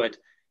output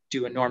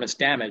do enormous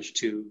damage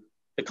to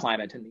the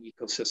climate and the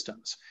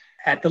ecosystems.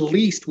 at the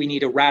least, we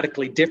need a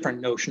radically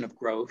different notion of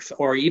growth,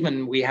 or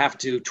even we have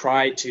to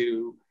try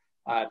to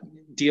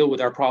deal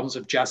with our problems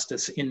of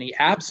justice in the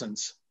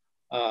absence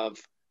of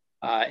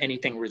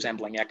anything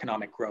resembling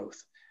economic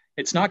growth.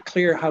 It's not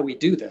clear how we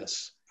do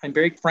this. I'm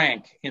very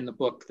frank in the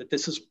book that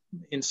this is,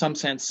 in some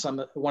sense,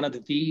 one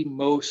of the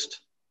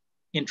most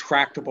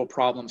intractable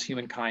problems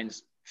humankind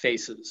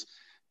faces.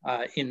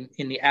 In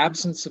the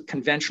absence of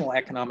conventional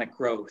economic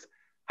growth,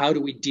 how do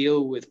we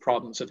deal with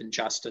problems of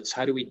injustice?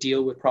 How do we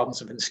deal with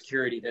problems of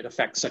insecurity that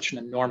affect such an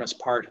enormous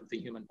part of the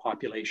human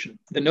population?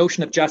 The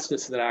notion of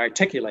justice that I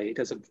articulate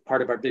as a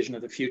part of our vision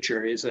of the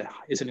future is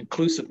an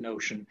inclusive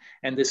notion.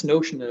 And this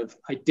notion of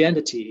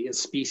identity, a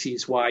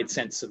species-wide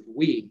sense of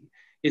we,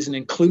 is an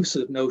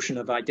inclusive notion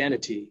of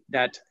identity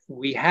that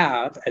we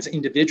have as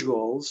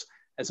individuals,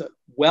 as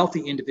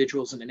wealthy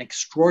individuals in an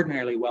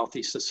extraordinarily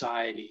wealthy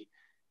society,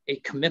 a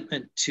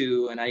commitment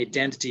to an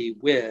identity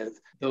with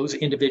those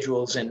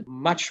individuals in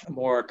much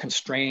more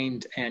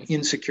constrained and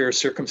insecure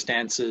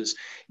circumstances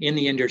in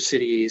the inner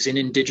cities, in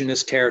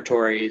indigenous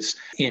territories,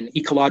 in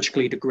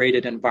ecologically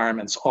degraded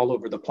environments all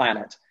over the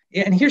planet.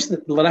 And here's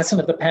the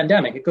lesson of the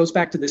pandemic. It goes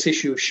back to this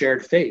issue of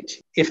shared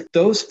fate. If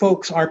those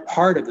folks aren't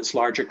part of this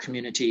larger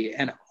community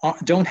and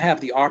don't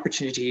have the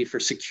opportunity for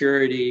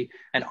security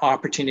and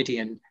opportunity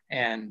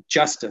and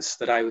justice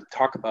that I would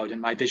talk about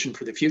in my vision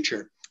for the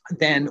future,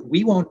 then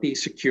we won't be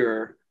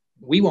secure,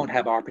 we won't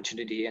have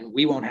opportunity, and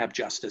we won't have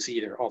justice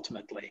either,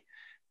 ultimately,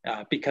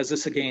 because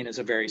this, again, is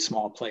a very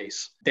small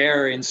place.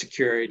 Their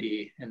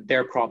insecurity and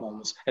their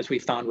problems, as we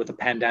found with the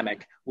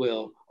pandemic,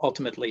 will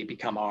ultimately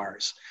become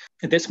ours.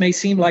 And this may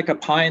seem like a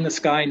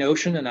pie-in-the-sky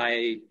notion, and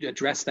I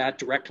address that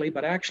directly,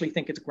 but I actually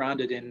think it's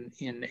grounded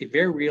in a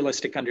very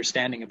realistic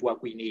understanding of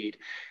what we need.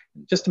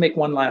 Just to make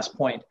one last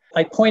point,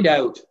 I point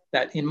out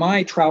that in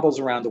my travels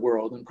around the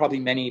world, and probably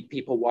many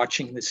people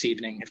watching this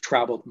evening have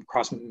traveled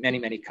across many,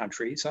 many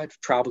countries. I've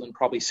traveled in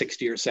probably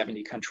 60 or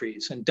 70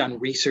 countries and done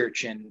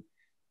research in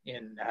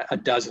a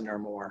dozen or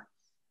more,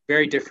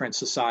 very different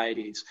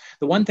societies.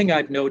 The one thing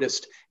I've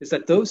noticed is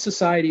that those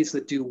societies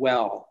that do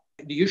well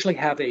usually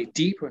have a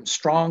deep and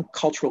strong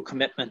cultural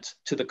commitment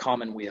to the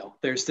commonweal.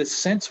 There's this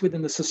sense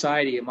within the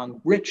society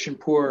among rich and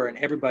poor and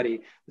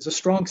everybody, there's a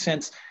strong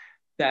sense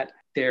that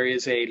there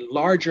is a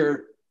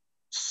larger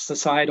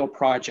societal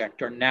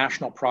project or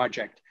national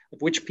project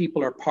of which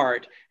people are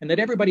part, and that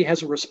everybody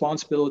has a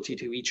responsibility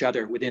to each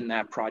other within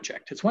that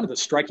project. It's one of the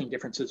striking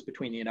differences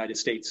between the United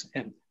States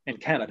and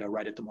Canada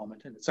right at the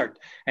moment. And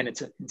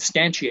it's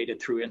instantiated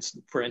through,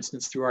 for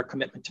instance, through our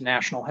commitment to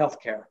national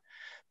health care.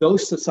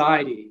 Those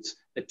societies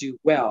that do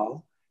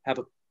well have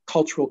a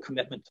cultural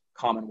commitment to the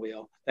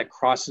commonweal that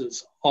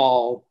crosses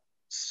all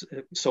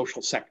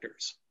social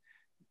sectors.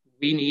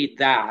 We need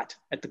that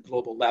at the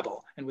global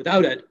level. And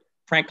without it,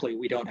 frankly,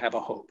 we don't have a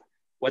hope.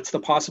 What's the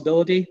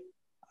possibility?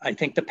 I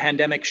think the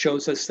pandemic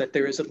shows us that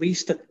there is at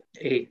least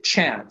a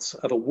chance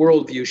of a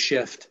worldview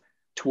shift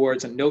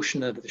towards a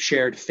notion of the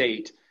shared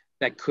fate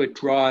that could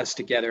draw us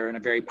together in a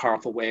very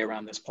powerful way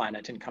around this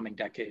planet in coming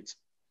decades.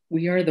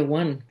 We are the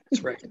one.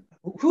 That's right.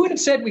 Who would have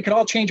said we could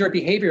all change our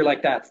behavior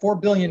like that? 4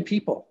 billion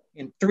people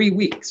in 3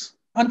 weeks.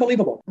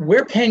 Unbelievable.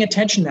 We're paying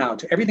attention now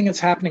to everything that's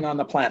happening on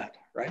the planet,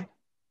 right?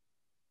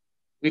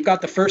 We've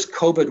got the first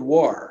COVID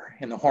war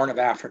in the Horn of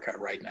Africa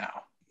right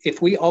now.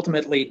 If we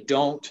ultimately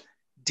don't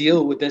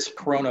deal with this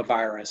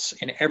coronavirus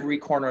in every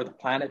corner of the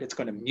planet, it's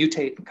going to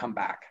mutate and come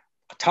back.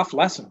 A tough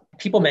lesson.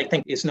 People may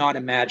think is not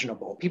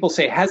imaginable. People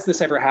say, has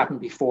this ever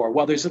happened before?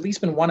 Well, there's at least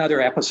been one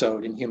other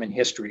episode in human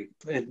history.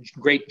 A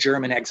great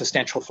German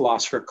existential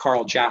philosopher,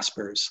 Karl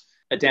Jaspers,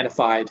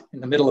 identified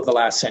in the middle of the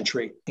last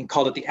century and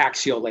called it the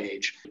axial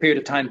age, a period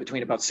of time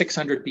between about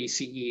 600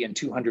 BCE and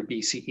 200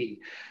 BCE,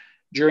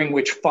 during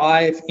which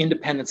 5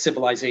 independent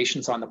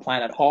civilizations on the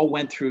planet all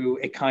went through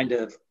a kind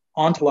of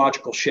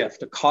ontological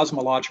shift, a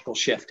cosmological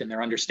shift in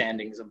their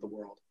understandings of the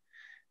world.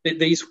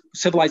 These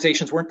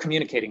civilizations weren't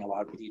communicating a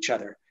lot with each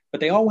other,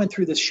 but they all went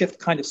through this shift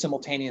kind of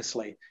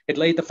simultaneously. It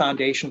laid the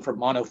foundation for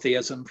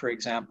monotheism, for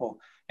example,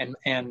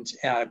 and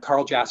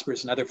Karl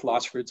Jaspers and other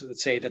philosophers would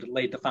say that it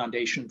laid the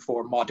foundation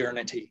for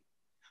modernity.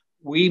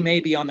 We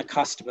may be on the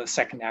cusp of a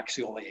second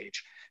axial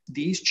age.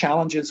 These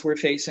challenges we're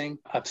facing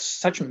of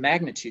such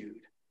magnitude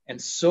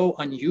and so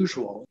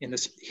unusual in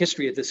this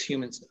history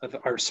of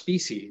our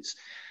species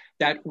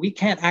that we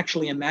can't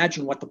actually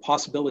imagine what the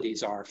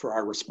possibilities are for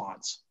our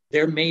response.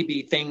 There may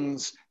be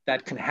things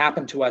that can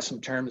happen to us in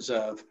terms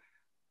of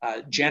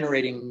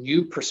generating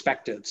new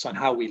perspectives on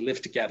how we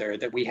live together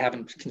that we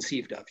haven't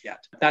conceived of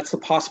yet. That's the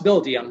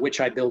possibility on which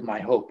I build my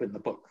hope in the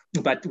book.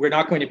 But we're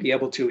not going to be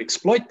able to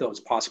exploit those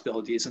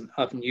possibilities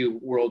of new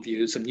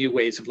worldviews and new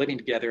ways of living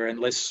together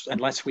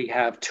unless we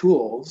have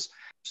tools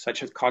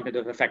such as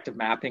cognitive affective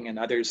mapping and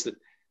others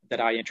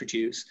that I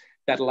introduce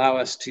that allow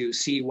us to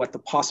see what the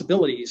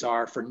possibilities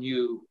are for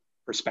new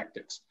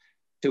perspectives,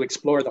 to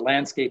explore the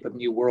landscape of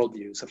new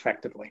worldviews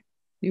effectively.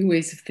 New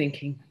ways of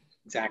thinking.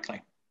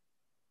 Exactly.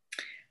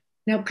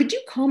 Now, could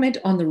you comment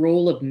on the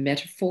role of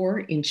metaphor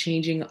in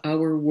changing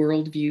our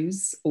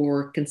worldviews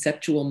or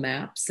conceptual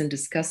maps and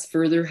discuss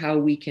further how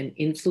we can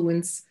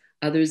influence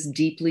others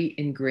deeply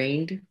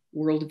ingrained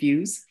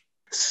worldviews?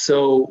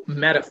 So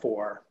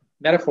metaphor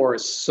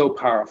is so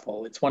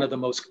powerful. It's one of the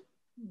most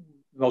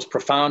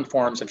profound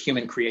forms of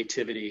human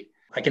creativity.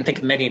 I can think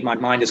of many. My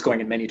mind is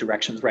going in many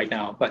directions right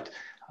now, but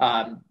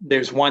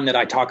there's one that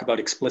I talk about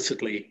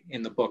explicitly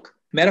in the book.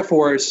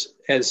 Metaphors,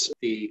 as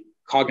the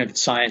cognitive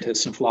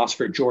scientist and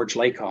philosopher George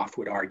Lakoff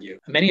would argue,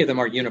 many of them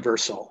are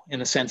universal in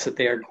the sense that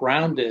they are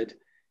grounded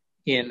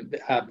in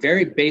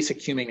very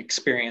basic human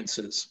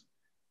experiences,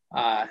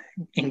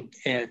 in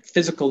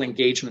physical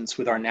engagements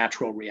with our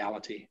natural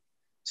reality.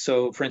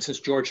 So, for instance,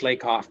 George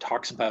Lakoff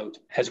talks about,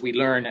 as we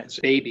learn as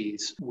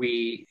babies,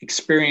 we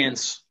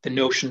experience the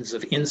notions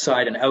of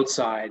inside and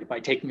outside by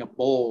taking a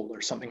bowl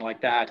or something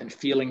like that and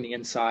feeling the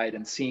inside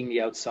and seeing the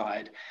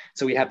outside.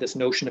 So we have this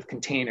notion of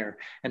container,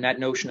 and that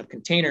notion of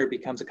container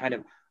becomes a kind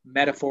of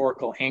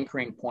metaphorical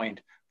anchoring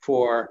point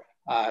for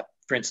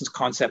instance,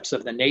 concepts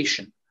of the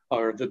nation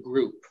or the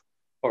group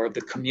or of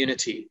the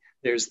community.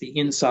 There's the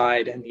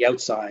inside and the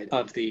outside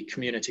of the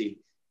community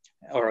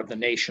or of the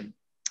nation.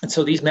 And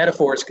so these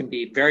metaphors can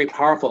be very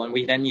powerful, and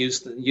we then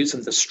use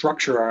them to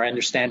structure our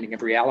understanding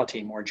of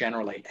reality more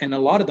generally. And a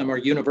lot of them are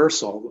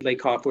universal.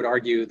 Lakoff would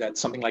argue that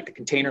something like the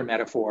container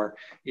metaphor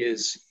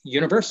is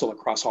universal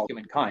across all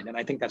humankind, and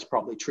I think that's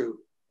probably true.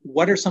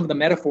 What are some of the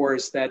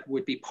metaphors that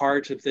would be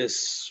part of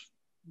this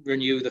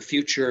renew the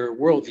future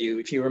worldview?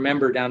 If you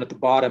remember down at the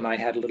bottom, I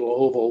had a little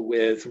oval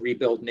with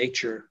rebuild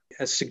nature.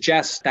 It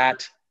suggests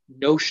that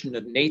notion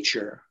of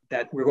nature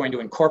that we're going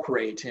to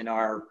incorporate in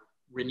our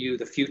renew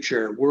the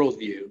future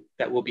worldview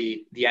that will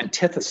be the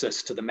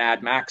antithesis to the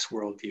Mad Max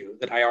worldview,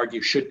 that I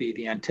argue should be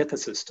the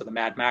antithesis to the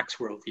Mad Max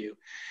worldview.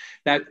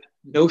 That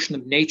notion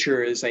of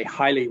nature is a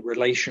highly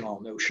relational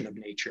notion of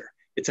nature.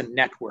 It's a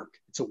network,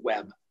 it's a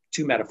web.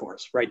 Two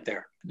metaphors right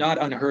there. Not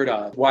unheard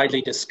of,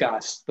 widely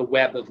discussed, the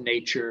web of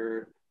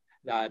nature,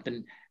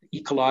 the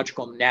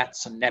ecological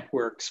nets and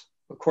networks.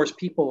 Of course,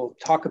 people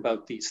talk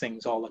about these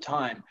things all the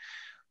time.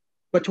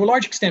 But to a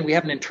large extent, we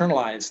haven't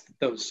internalized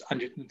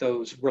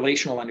those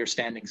relational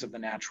understandings of the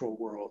natural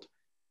world.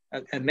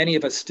 And many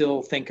of us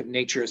still think of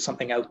nature as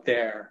something out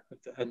there,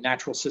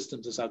 natural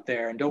systems as out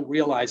there, and don't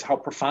realize how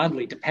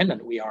profoundly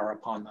dependent we are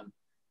upon them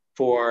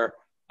for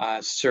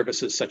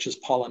services such as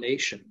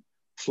pollination,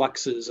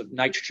 fluxes of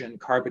nitrogen,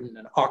 carbon,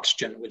 and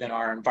oxygen within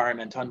our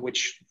environment on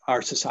which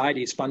our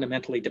societies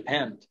fundamentally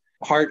depend.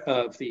 Part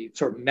of the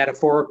sort of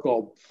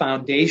metaphorical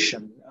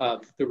foundation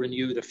of the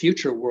Renew the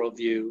Future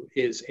worldview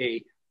is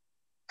a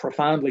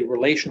profoundly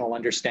relational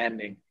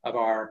understanding of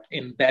our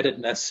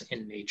embeddedness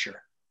in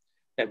nature,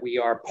 that we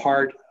are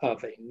part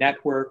of a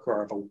network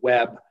or of a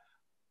web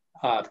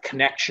of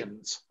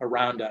connections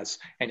around us.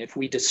 And if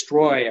we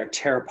destroy or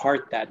tear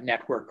apart that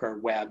network or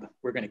web,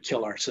 we're going to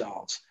kill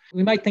ourselves.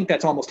 We might think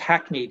that's almost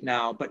hackneyed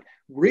now, but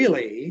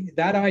really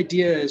that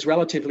idea is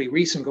relatively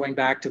recent, going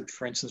back to,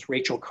 for instance,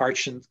 Rachel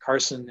Carson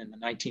in the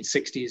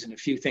 1960s and a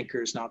few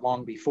thinkers not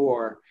long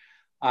before.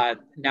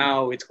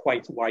 Now it's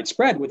quite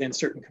widespread within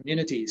certain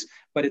communities,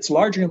 but its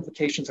larger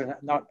implications are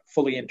not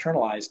fully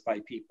internalized by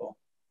people.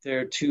 There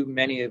are too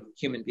many of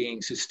human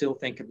beings who still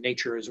think of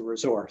nature as a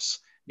resource,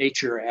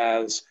 nature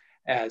as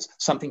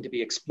something to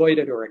be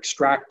exploited or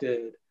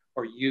extracted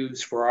or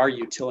used for our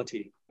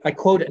utility. I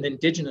quote an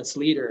indigenous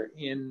leader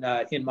in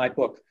my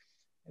book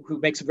who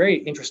makes a very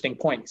interesting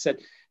point. He said,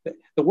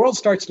 the world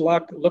starts to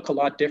look a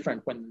lot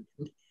different when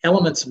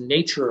elements of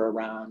nature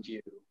around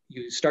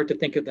you start to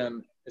think of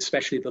them,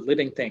 especially the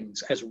living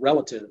things, as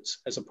relatives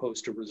as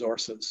opposed to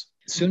resources.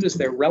 As soon as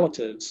they're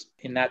relatives,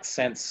 in that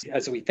sense,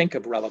 as we think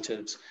of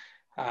relatives,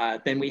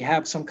 then we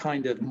have some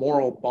kind of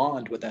moral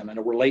bond with them and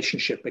a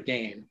relationship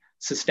again,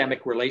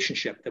 systemic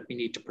relationship that we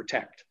need to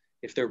protect.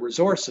 If they're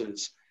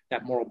resources,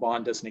 that moral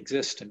bond doesn't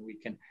exist, and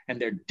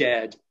they're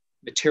dead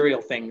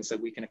material things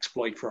that we can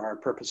exploit for our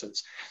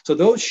purposes. So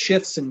those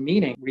shifts in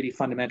meaning are really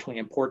fundamentally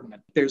important.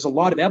 There's a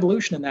lot of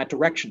evolution in that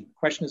direction. The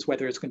question is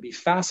whether it's going to be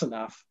fast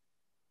enough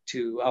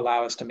to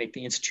allow us to make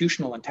the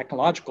institutional and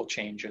technological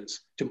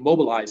changes, to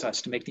mobilize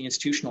us to make the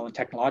institutional and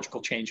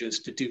technological changes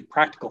to do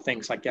practical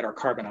things like get our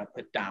carbon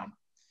output down.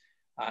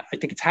 I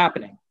think it's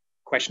happening.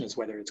 The question is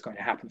whether it's going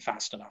to happen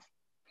fast enough.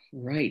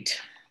 Right.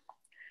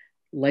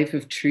 Life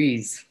of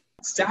trees.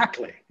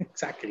 Exactly.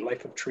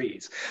 Life of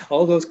trees.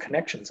 All those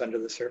connections under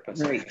the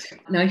surface. Right.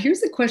 Now,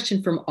 here's a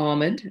question from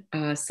Ahmed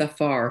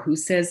Safar, who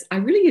says, I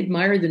really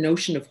admire the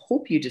notion of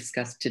hope you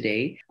discussed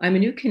today. I'm a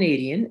new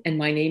Canadian and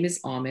my name is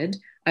Ahmed.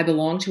 I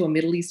belong to a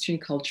Middle Eastern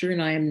culture and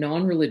I am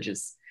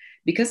non-religious.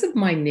 Because of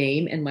my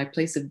name and my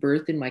place of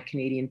birth in my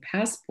Canadian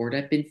passport,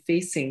 I've been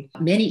facing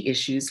many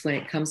issues when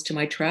it comes to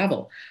my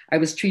travel. I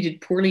was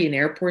treated poorly in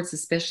airports,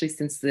 especially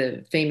since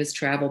the famous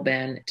travel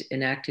ban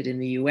enacted in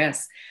the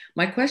US.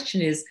 My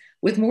question is,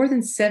 with more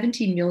than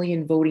 70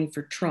 million voting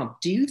for Trump,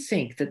 do you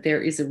think that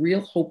there is a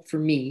real hope for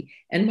me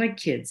and my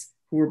kids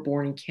who were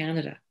born in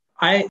Canada?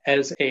 I,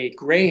 as a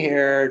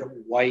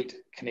gray-haired white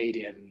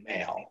Canadian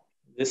male,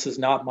 this is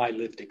not my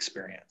lived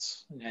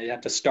experience. And I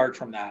have to start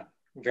from that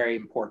very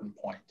important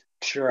point.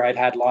 Sure, I'd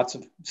had lots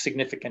of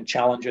significant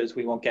challenges.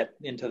 We won't get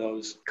into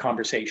those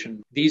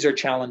conversations. These are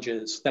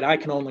challenges that I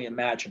can only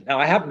imagine. Now,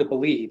 I happen to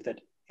believe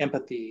that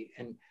empathy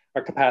and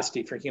our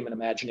capacity for human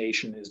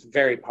imagination is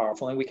very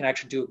powerful, and we can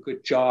actually do a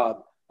good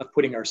job of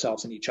putting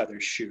ourselves in each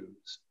other's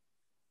shoes.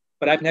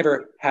 But I've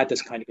never had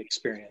this kind of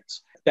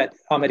experience that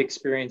Ahmed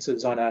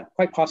experiences on a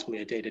quite possibly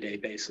a day-to-day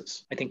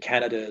basis. I think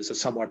Canada is a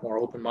somewhat more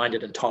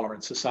open-minded and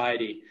tolerant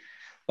society,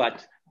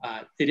 but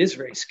it is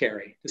very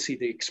scary to see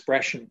the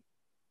expression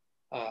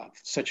of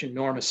such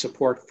enormous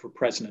support for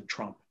President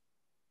Trump.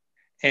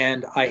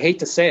 And I hate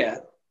to say it,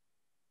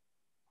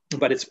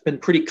 but it's been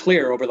pretty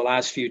clear over the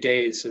last few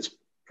days as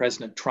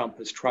President Trump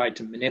has tried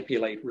to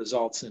manipulate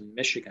results in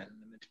Michigan,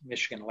 the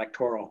Michigan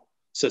electoral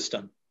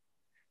system,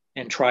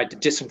 and tried to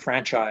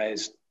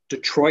disenfranchise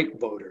Detroit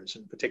voters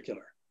in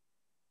particular,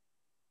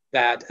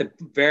 that a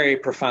very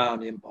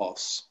profound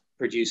impulse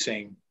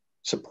producing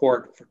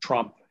support for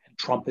Trump and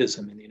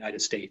Trumpism in the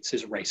United States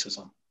is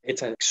racism.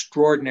 It's an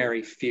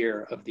extraordinary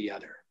fear of the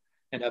other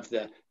and of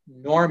the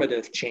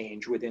normative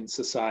change within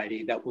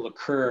society that will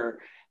occur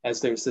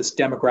as there's this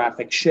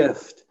demographic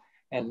shift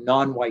and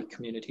non-white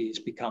communities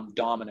become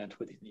dominant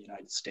within the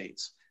United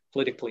States,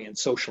 politically and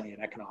socially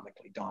and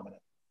economically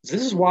dominant.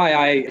 This is why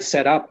I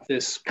set up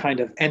this kind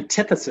of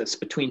antithesis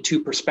between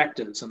two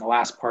perspectives in the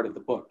last part of the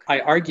book. I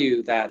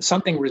argue that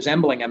something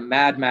resembling a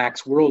Mad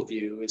Max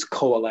worldview is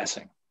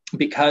coalescing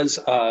because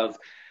of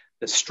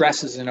the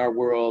stresses in our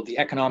world, the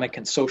economic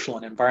and social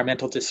and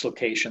environmental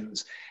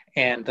dislocations,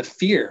 and the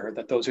fear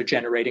that those are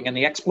generating and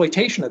the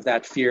exploitation of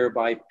that fear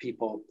by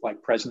people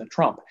like President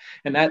Trump.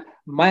 And that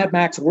Mad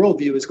Max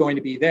worldview is going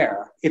to be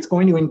there. It's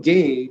going to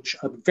engage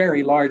a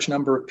very large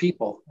number of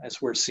people,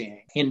 as we're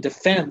seeing, in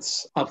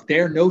defense of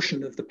their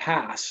notion of the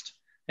past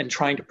and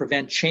trying to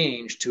prevent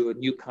change to a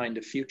new kind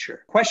of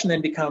future. The question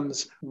then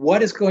becomes,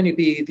 what is going to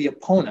be the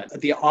opponent,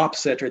 the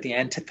opposite or the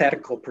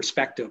antithetical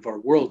perspective or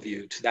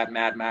worldview to that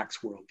Mad Max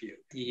worldview?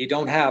 You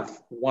don't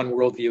have one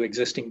worldview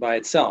existing by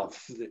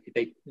itself.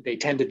 They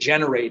tend to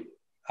generate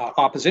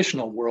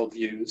oppositional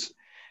worldviews.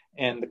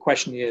 And the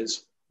question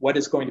is, what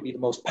is going to be the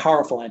most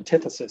powerful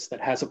antithesis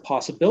that has a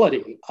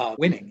possibility of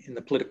winning in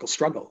the political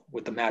struggle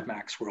with the Mad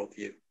Max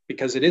worldview?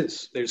 Because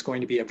there's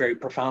going to be a very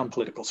profound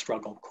political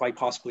struggle, quite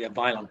possibly a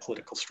violent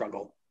political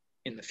struggle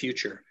in the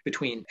future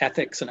between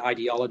ethics and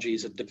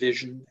ideologies of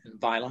division and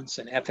violence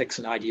and ethics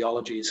and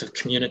ideologies of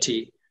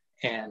community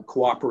and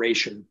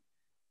cooperation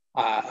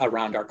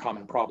around our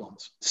common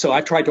problems. So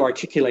I've tried to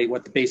articulate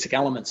what the basic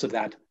elements of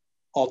that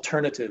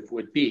alternative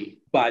would be,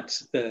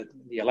 but the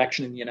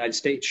election in the United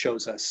States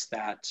shows us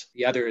that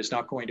the other is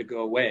not going to go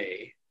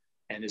away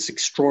and is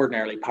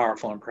extraordinarily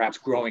powerful and perhaps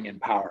growing in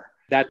power.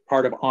 That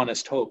part of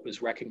honest hope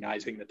is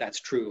recognizing that that's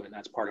true and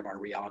that's part of our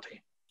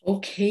reality.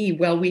 Okay,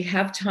 well, we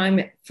have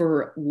time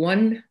for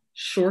one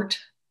short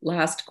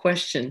last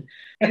question.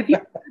 Have you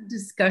had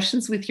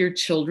discussions with your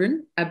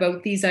children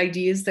about these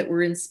ideas that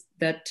were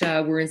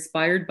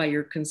inspired by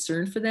your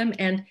concern for them,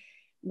 and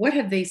what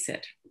have they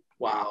said?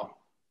 Wow,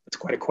 that's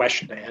quite a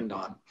question to end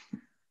on.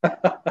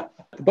 The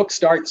book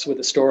starts with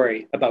a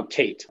story about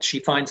Kate. She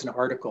finds an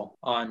article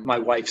on my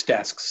wife's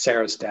desk,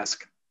 Sarah's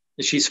desk.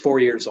 She's 4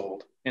 years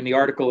old. And the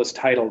article is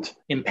titled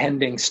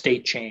Impending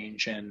State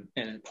Change in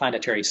a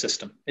Planetary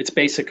System. It's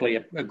basically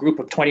a group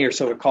of 20 or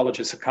so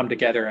ecologists have come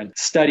together and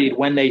studied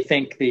when they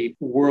think the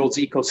world's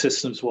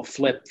ecosystems will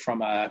flip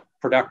from a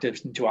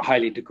productive into a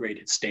highly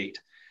degraded state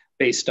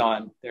based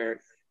on their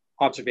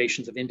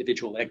observations of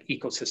individual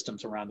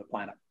ecosystems around the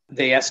planet.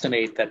 They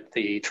estimate that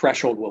the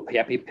threshold will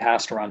be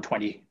passed around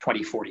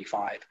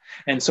 2045.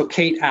 And so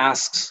Kate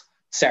asks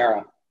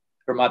Sarah,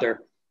 her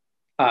mother,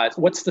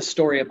 what's the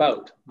story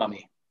about,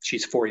 Mummy?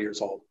 She's 4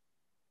 years old.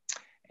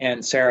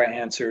 And Sarah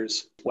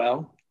answers,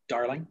 well,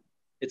 darling,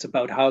 it's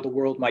about how the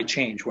world might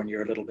change when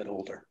you're a little bit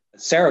older.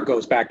 Sarah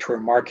goes back to her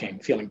marking,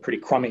 feeling pretty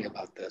crummy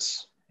about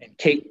this. And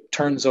Kate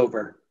turns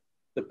over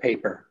the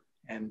paper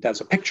and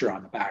does a picture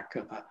on the back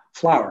of a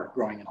flower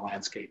growing in a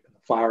landscape. And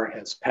the flower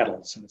has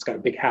petals and it's got a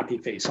big happy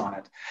face on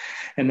it.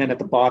 And then at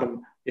the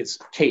bottom is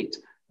Kate,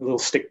 a little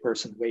stick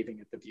person waving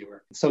at the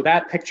viewer. So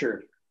that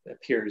picture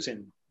appears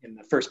in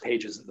the first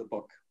pages of the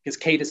book, because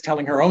Kate is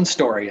telling her own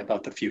story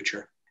about the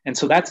future. And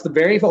so that's the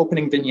very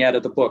opening vignette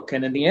of the book.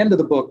 And in the end of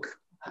the book,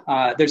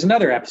 there's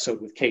another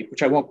episode with Kate,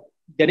 which I won't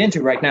get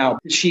into right now.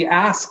 She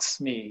asks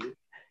me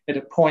at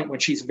a point when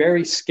she's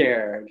very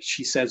scared,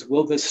 she says,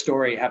 will this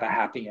story have a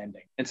happy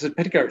ending? And it's a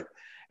particular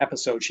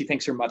episode. She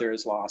thinks her mother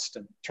is lost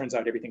and turns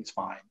out everything's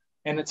fine.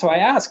 And so I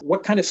ask,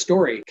 what kind of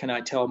story can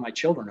I tell my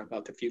children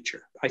about the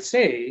future? I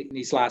say in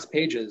these last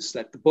pages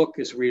that the book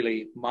is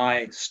really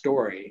my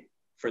story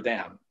for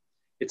them.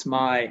 It's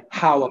my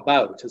how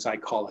about, as I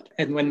call it.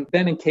 And when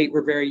Ben and Kate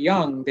were very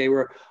young, they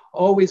were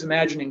always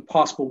imagining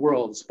possible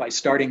worlds by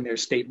starting their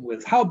statement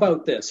with, how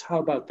about this? How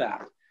about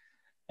that?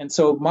 And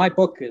so my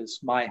book is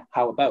my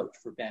how about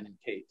for Ben and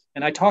Kate.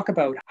 And I talk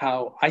about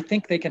how I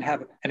think they can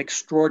have an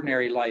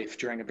extraordinary life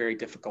during a very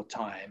difficult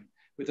time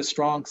with a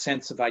strong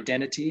sense of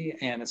identity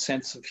and a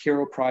sense of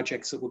hero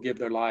projects that will give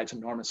their lives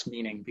enormous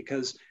meaning,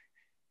 because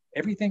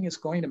everything is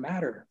going to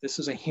matter. This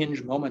is a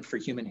hinge moment for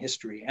human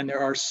history, and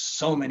there are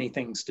so many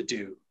things to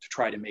do to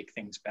try to make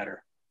things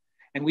better.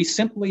 And we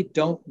simply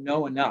don't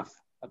know enough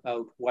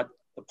about what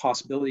the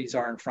possibilities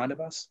are in front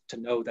of us to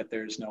know that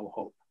there's no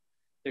hope.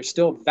 There's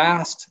still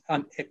vast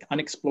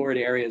unexplored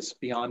areas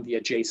beyond the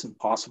adjacent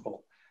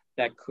possible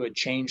that could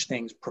change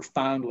things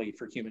profoundly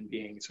for human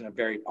beings in a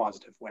very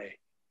positive way.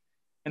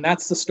 And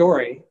that's the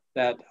story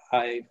that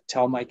I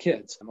tell my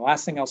kids. And the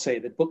last thing I'll say,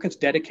 the book is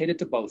dedicated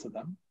to both of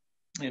them.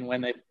 And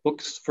when the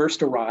books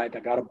first arrived,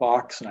 I got a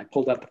box and I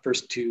pulled out the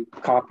first 2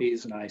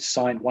 copies and I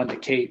signed one to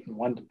Kate and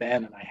one to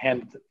Ben, and I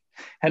handed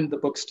the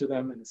books to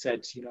them and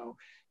said, you're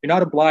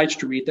not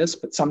obliged to read this,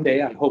 but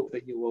someday I hope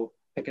that you will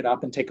pick it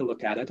up and take a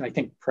look at it. I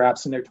think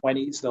perhaps in their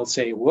 20s, they'll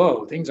say,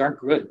 whoa, things aren't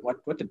good.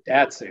 What did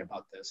Dad say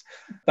about this?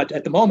 But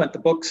at the moment, the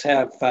books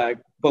have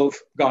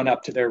both gone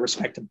up to their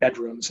respective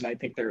bedrooms, and I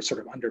think they're sort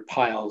of under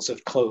piles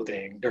of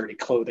clothing, dirty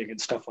clothing and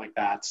stuff like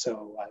that.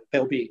 So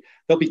they'll be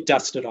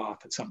dusted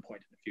off at some point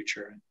in the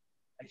future.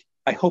 And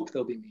I hope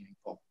they'll be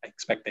meaningful. I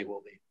expect they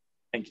will be.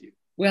 Thank you.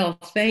 Well,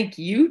 thank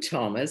you,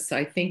 Thomas.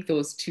 I think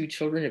those 2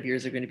 children of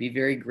yours are going to be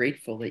very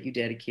grateful that you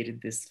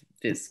dedicated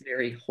this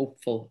very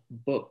hopeful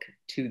book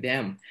to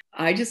them.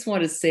 I just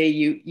want to say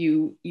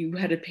you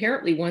had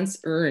apparently once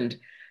earned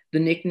the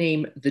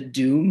nickname the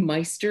Doom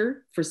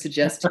Meister for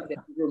suggesting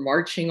that we were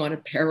marching on a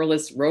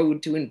perilous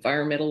road to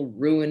environmental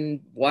ruin,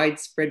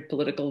 widespread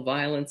political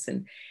violence,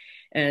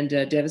 and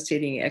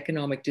devastating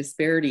economic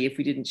disparity if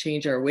we didn't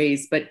change our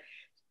ways. But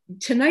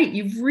tonight,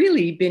 you've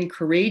really been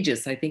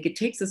courageous. I think it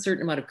takes a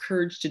certain amount of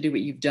courage to do what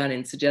you've done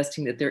in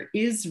suggesting that there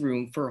is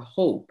room for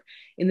hope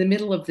in the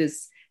middle of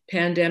this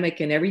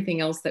pandemic and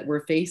everything else that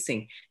we're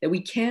facing, that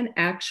we can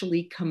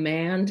actually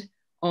command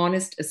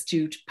honest,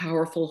 astute,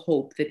 powerful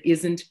hope that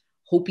isn't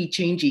hopey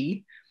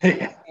changey.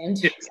 Yeah,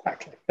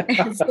 exactly.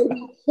 And so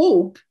we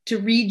hope to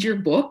read your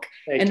book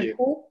Thank you.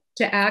 hope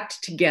to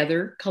act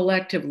together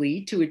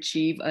collectively to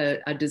achieve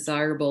a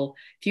desirable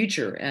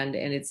future. And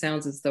it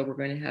sounds as though we're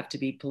going to have to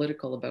be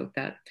political about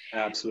that.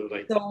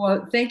 Absolutely.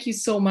 So thank you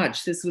so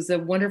much. This was a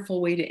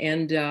wonderful way to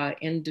end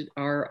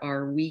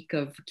our week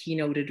of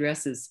keynote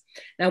addresses.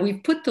 Now,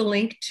 we've put the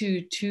link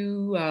to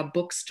 2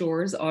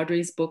 bookstores,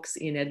 Audrey's Books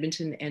in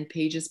Edmonton and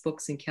Page's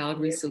Books in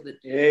Calgary. So that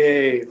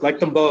Yay, like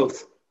them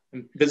both.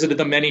 Visited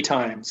them many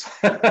times.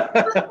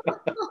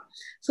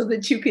 So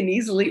that you can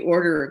easily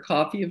order a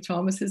copy of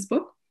Thomas's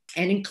book.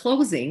 And in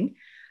closing,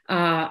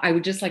 I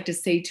would just like to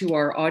say to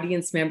our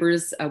audience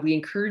members, we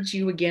encourage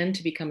you again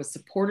to become a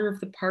supporter of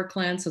the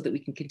Parkland so that we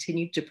can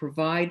continue to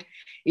provide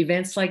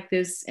events like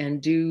this and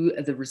do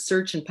the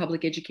research and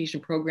public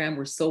education program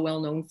we're so well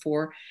known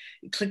for.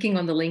 Clicking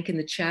on the link in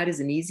the chat is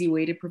an easy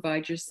way to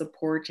provide your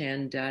support,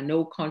 and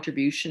no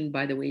contribution,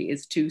 by the way,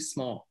 is too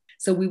small.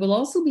 So we will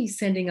also be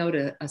sending out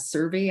a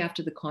survey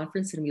after the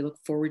conference, and we look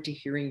forward to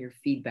hearing your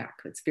feedback.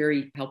 It's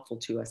very helpful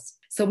to us.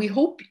 So we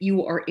hope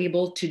you are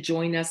able to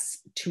join us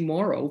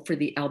tomorrow for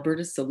the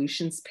Alberta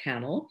Solutions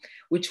panel,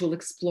 which will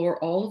explore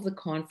all of the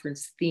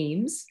conference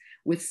themes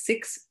with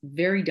 6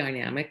 very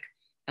dynamic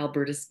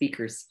Alberta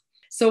speakers.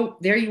 So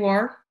there you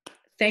are.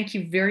 Thank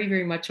you very,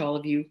 very much, all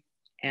of you,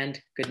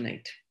 and good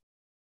night.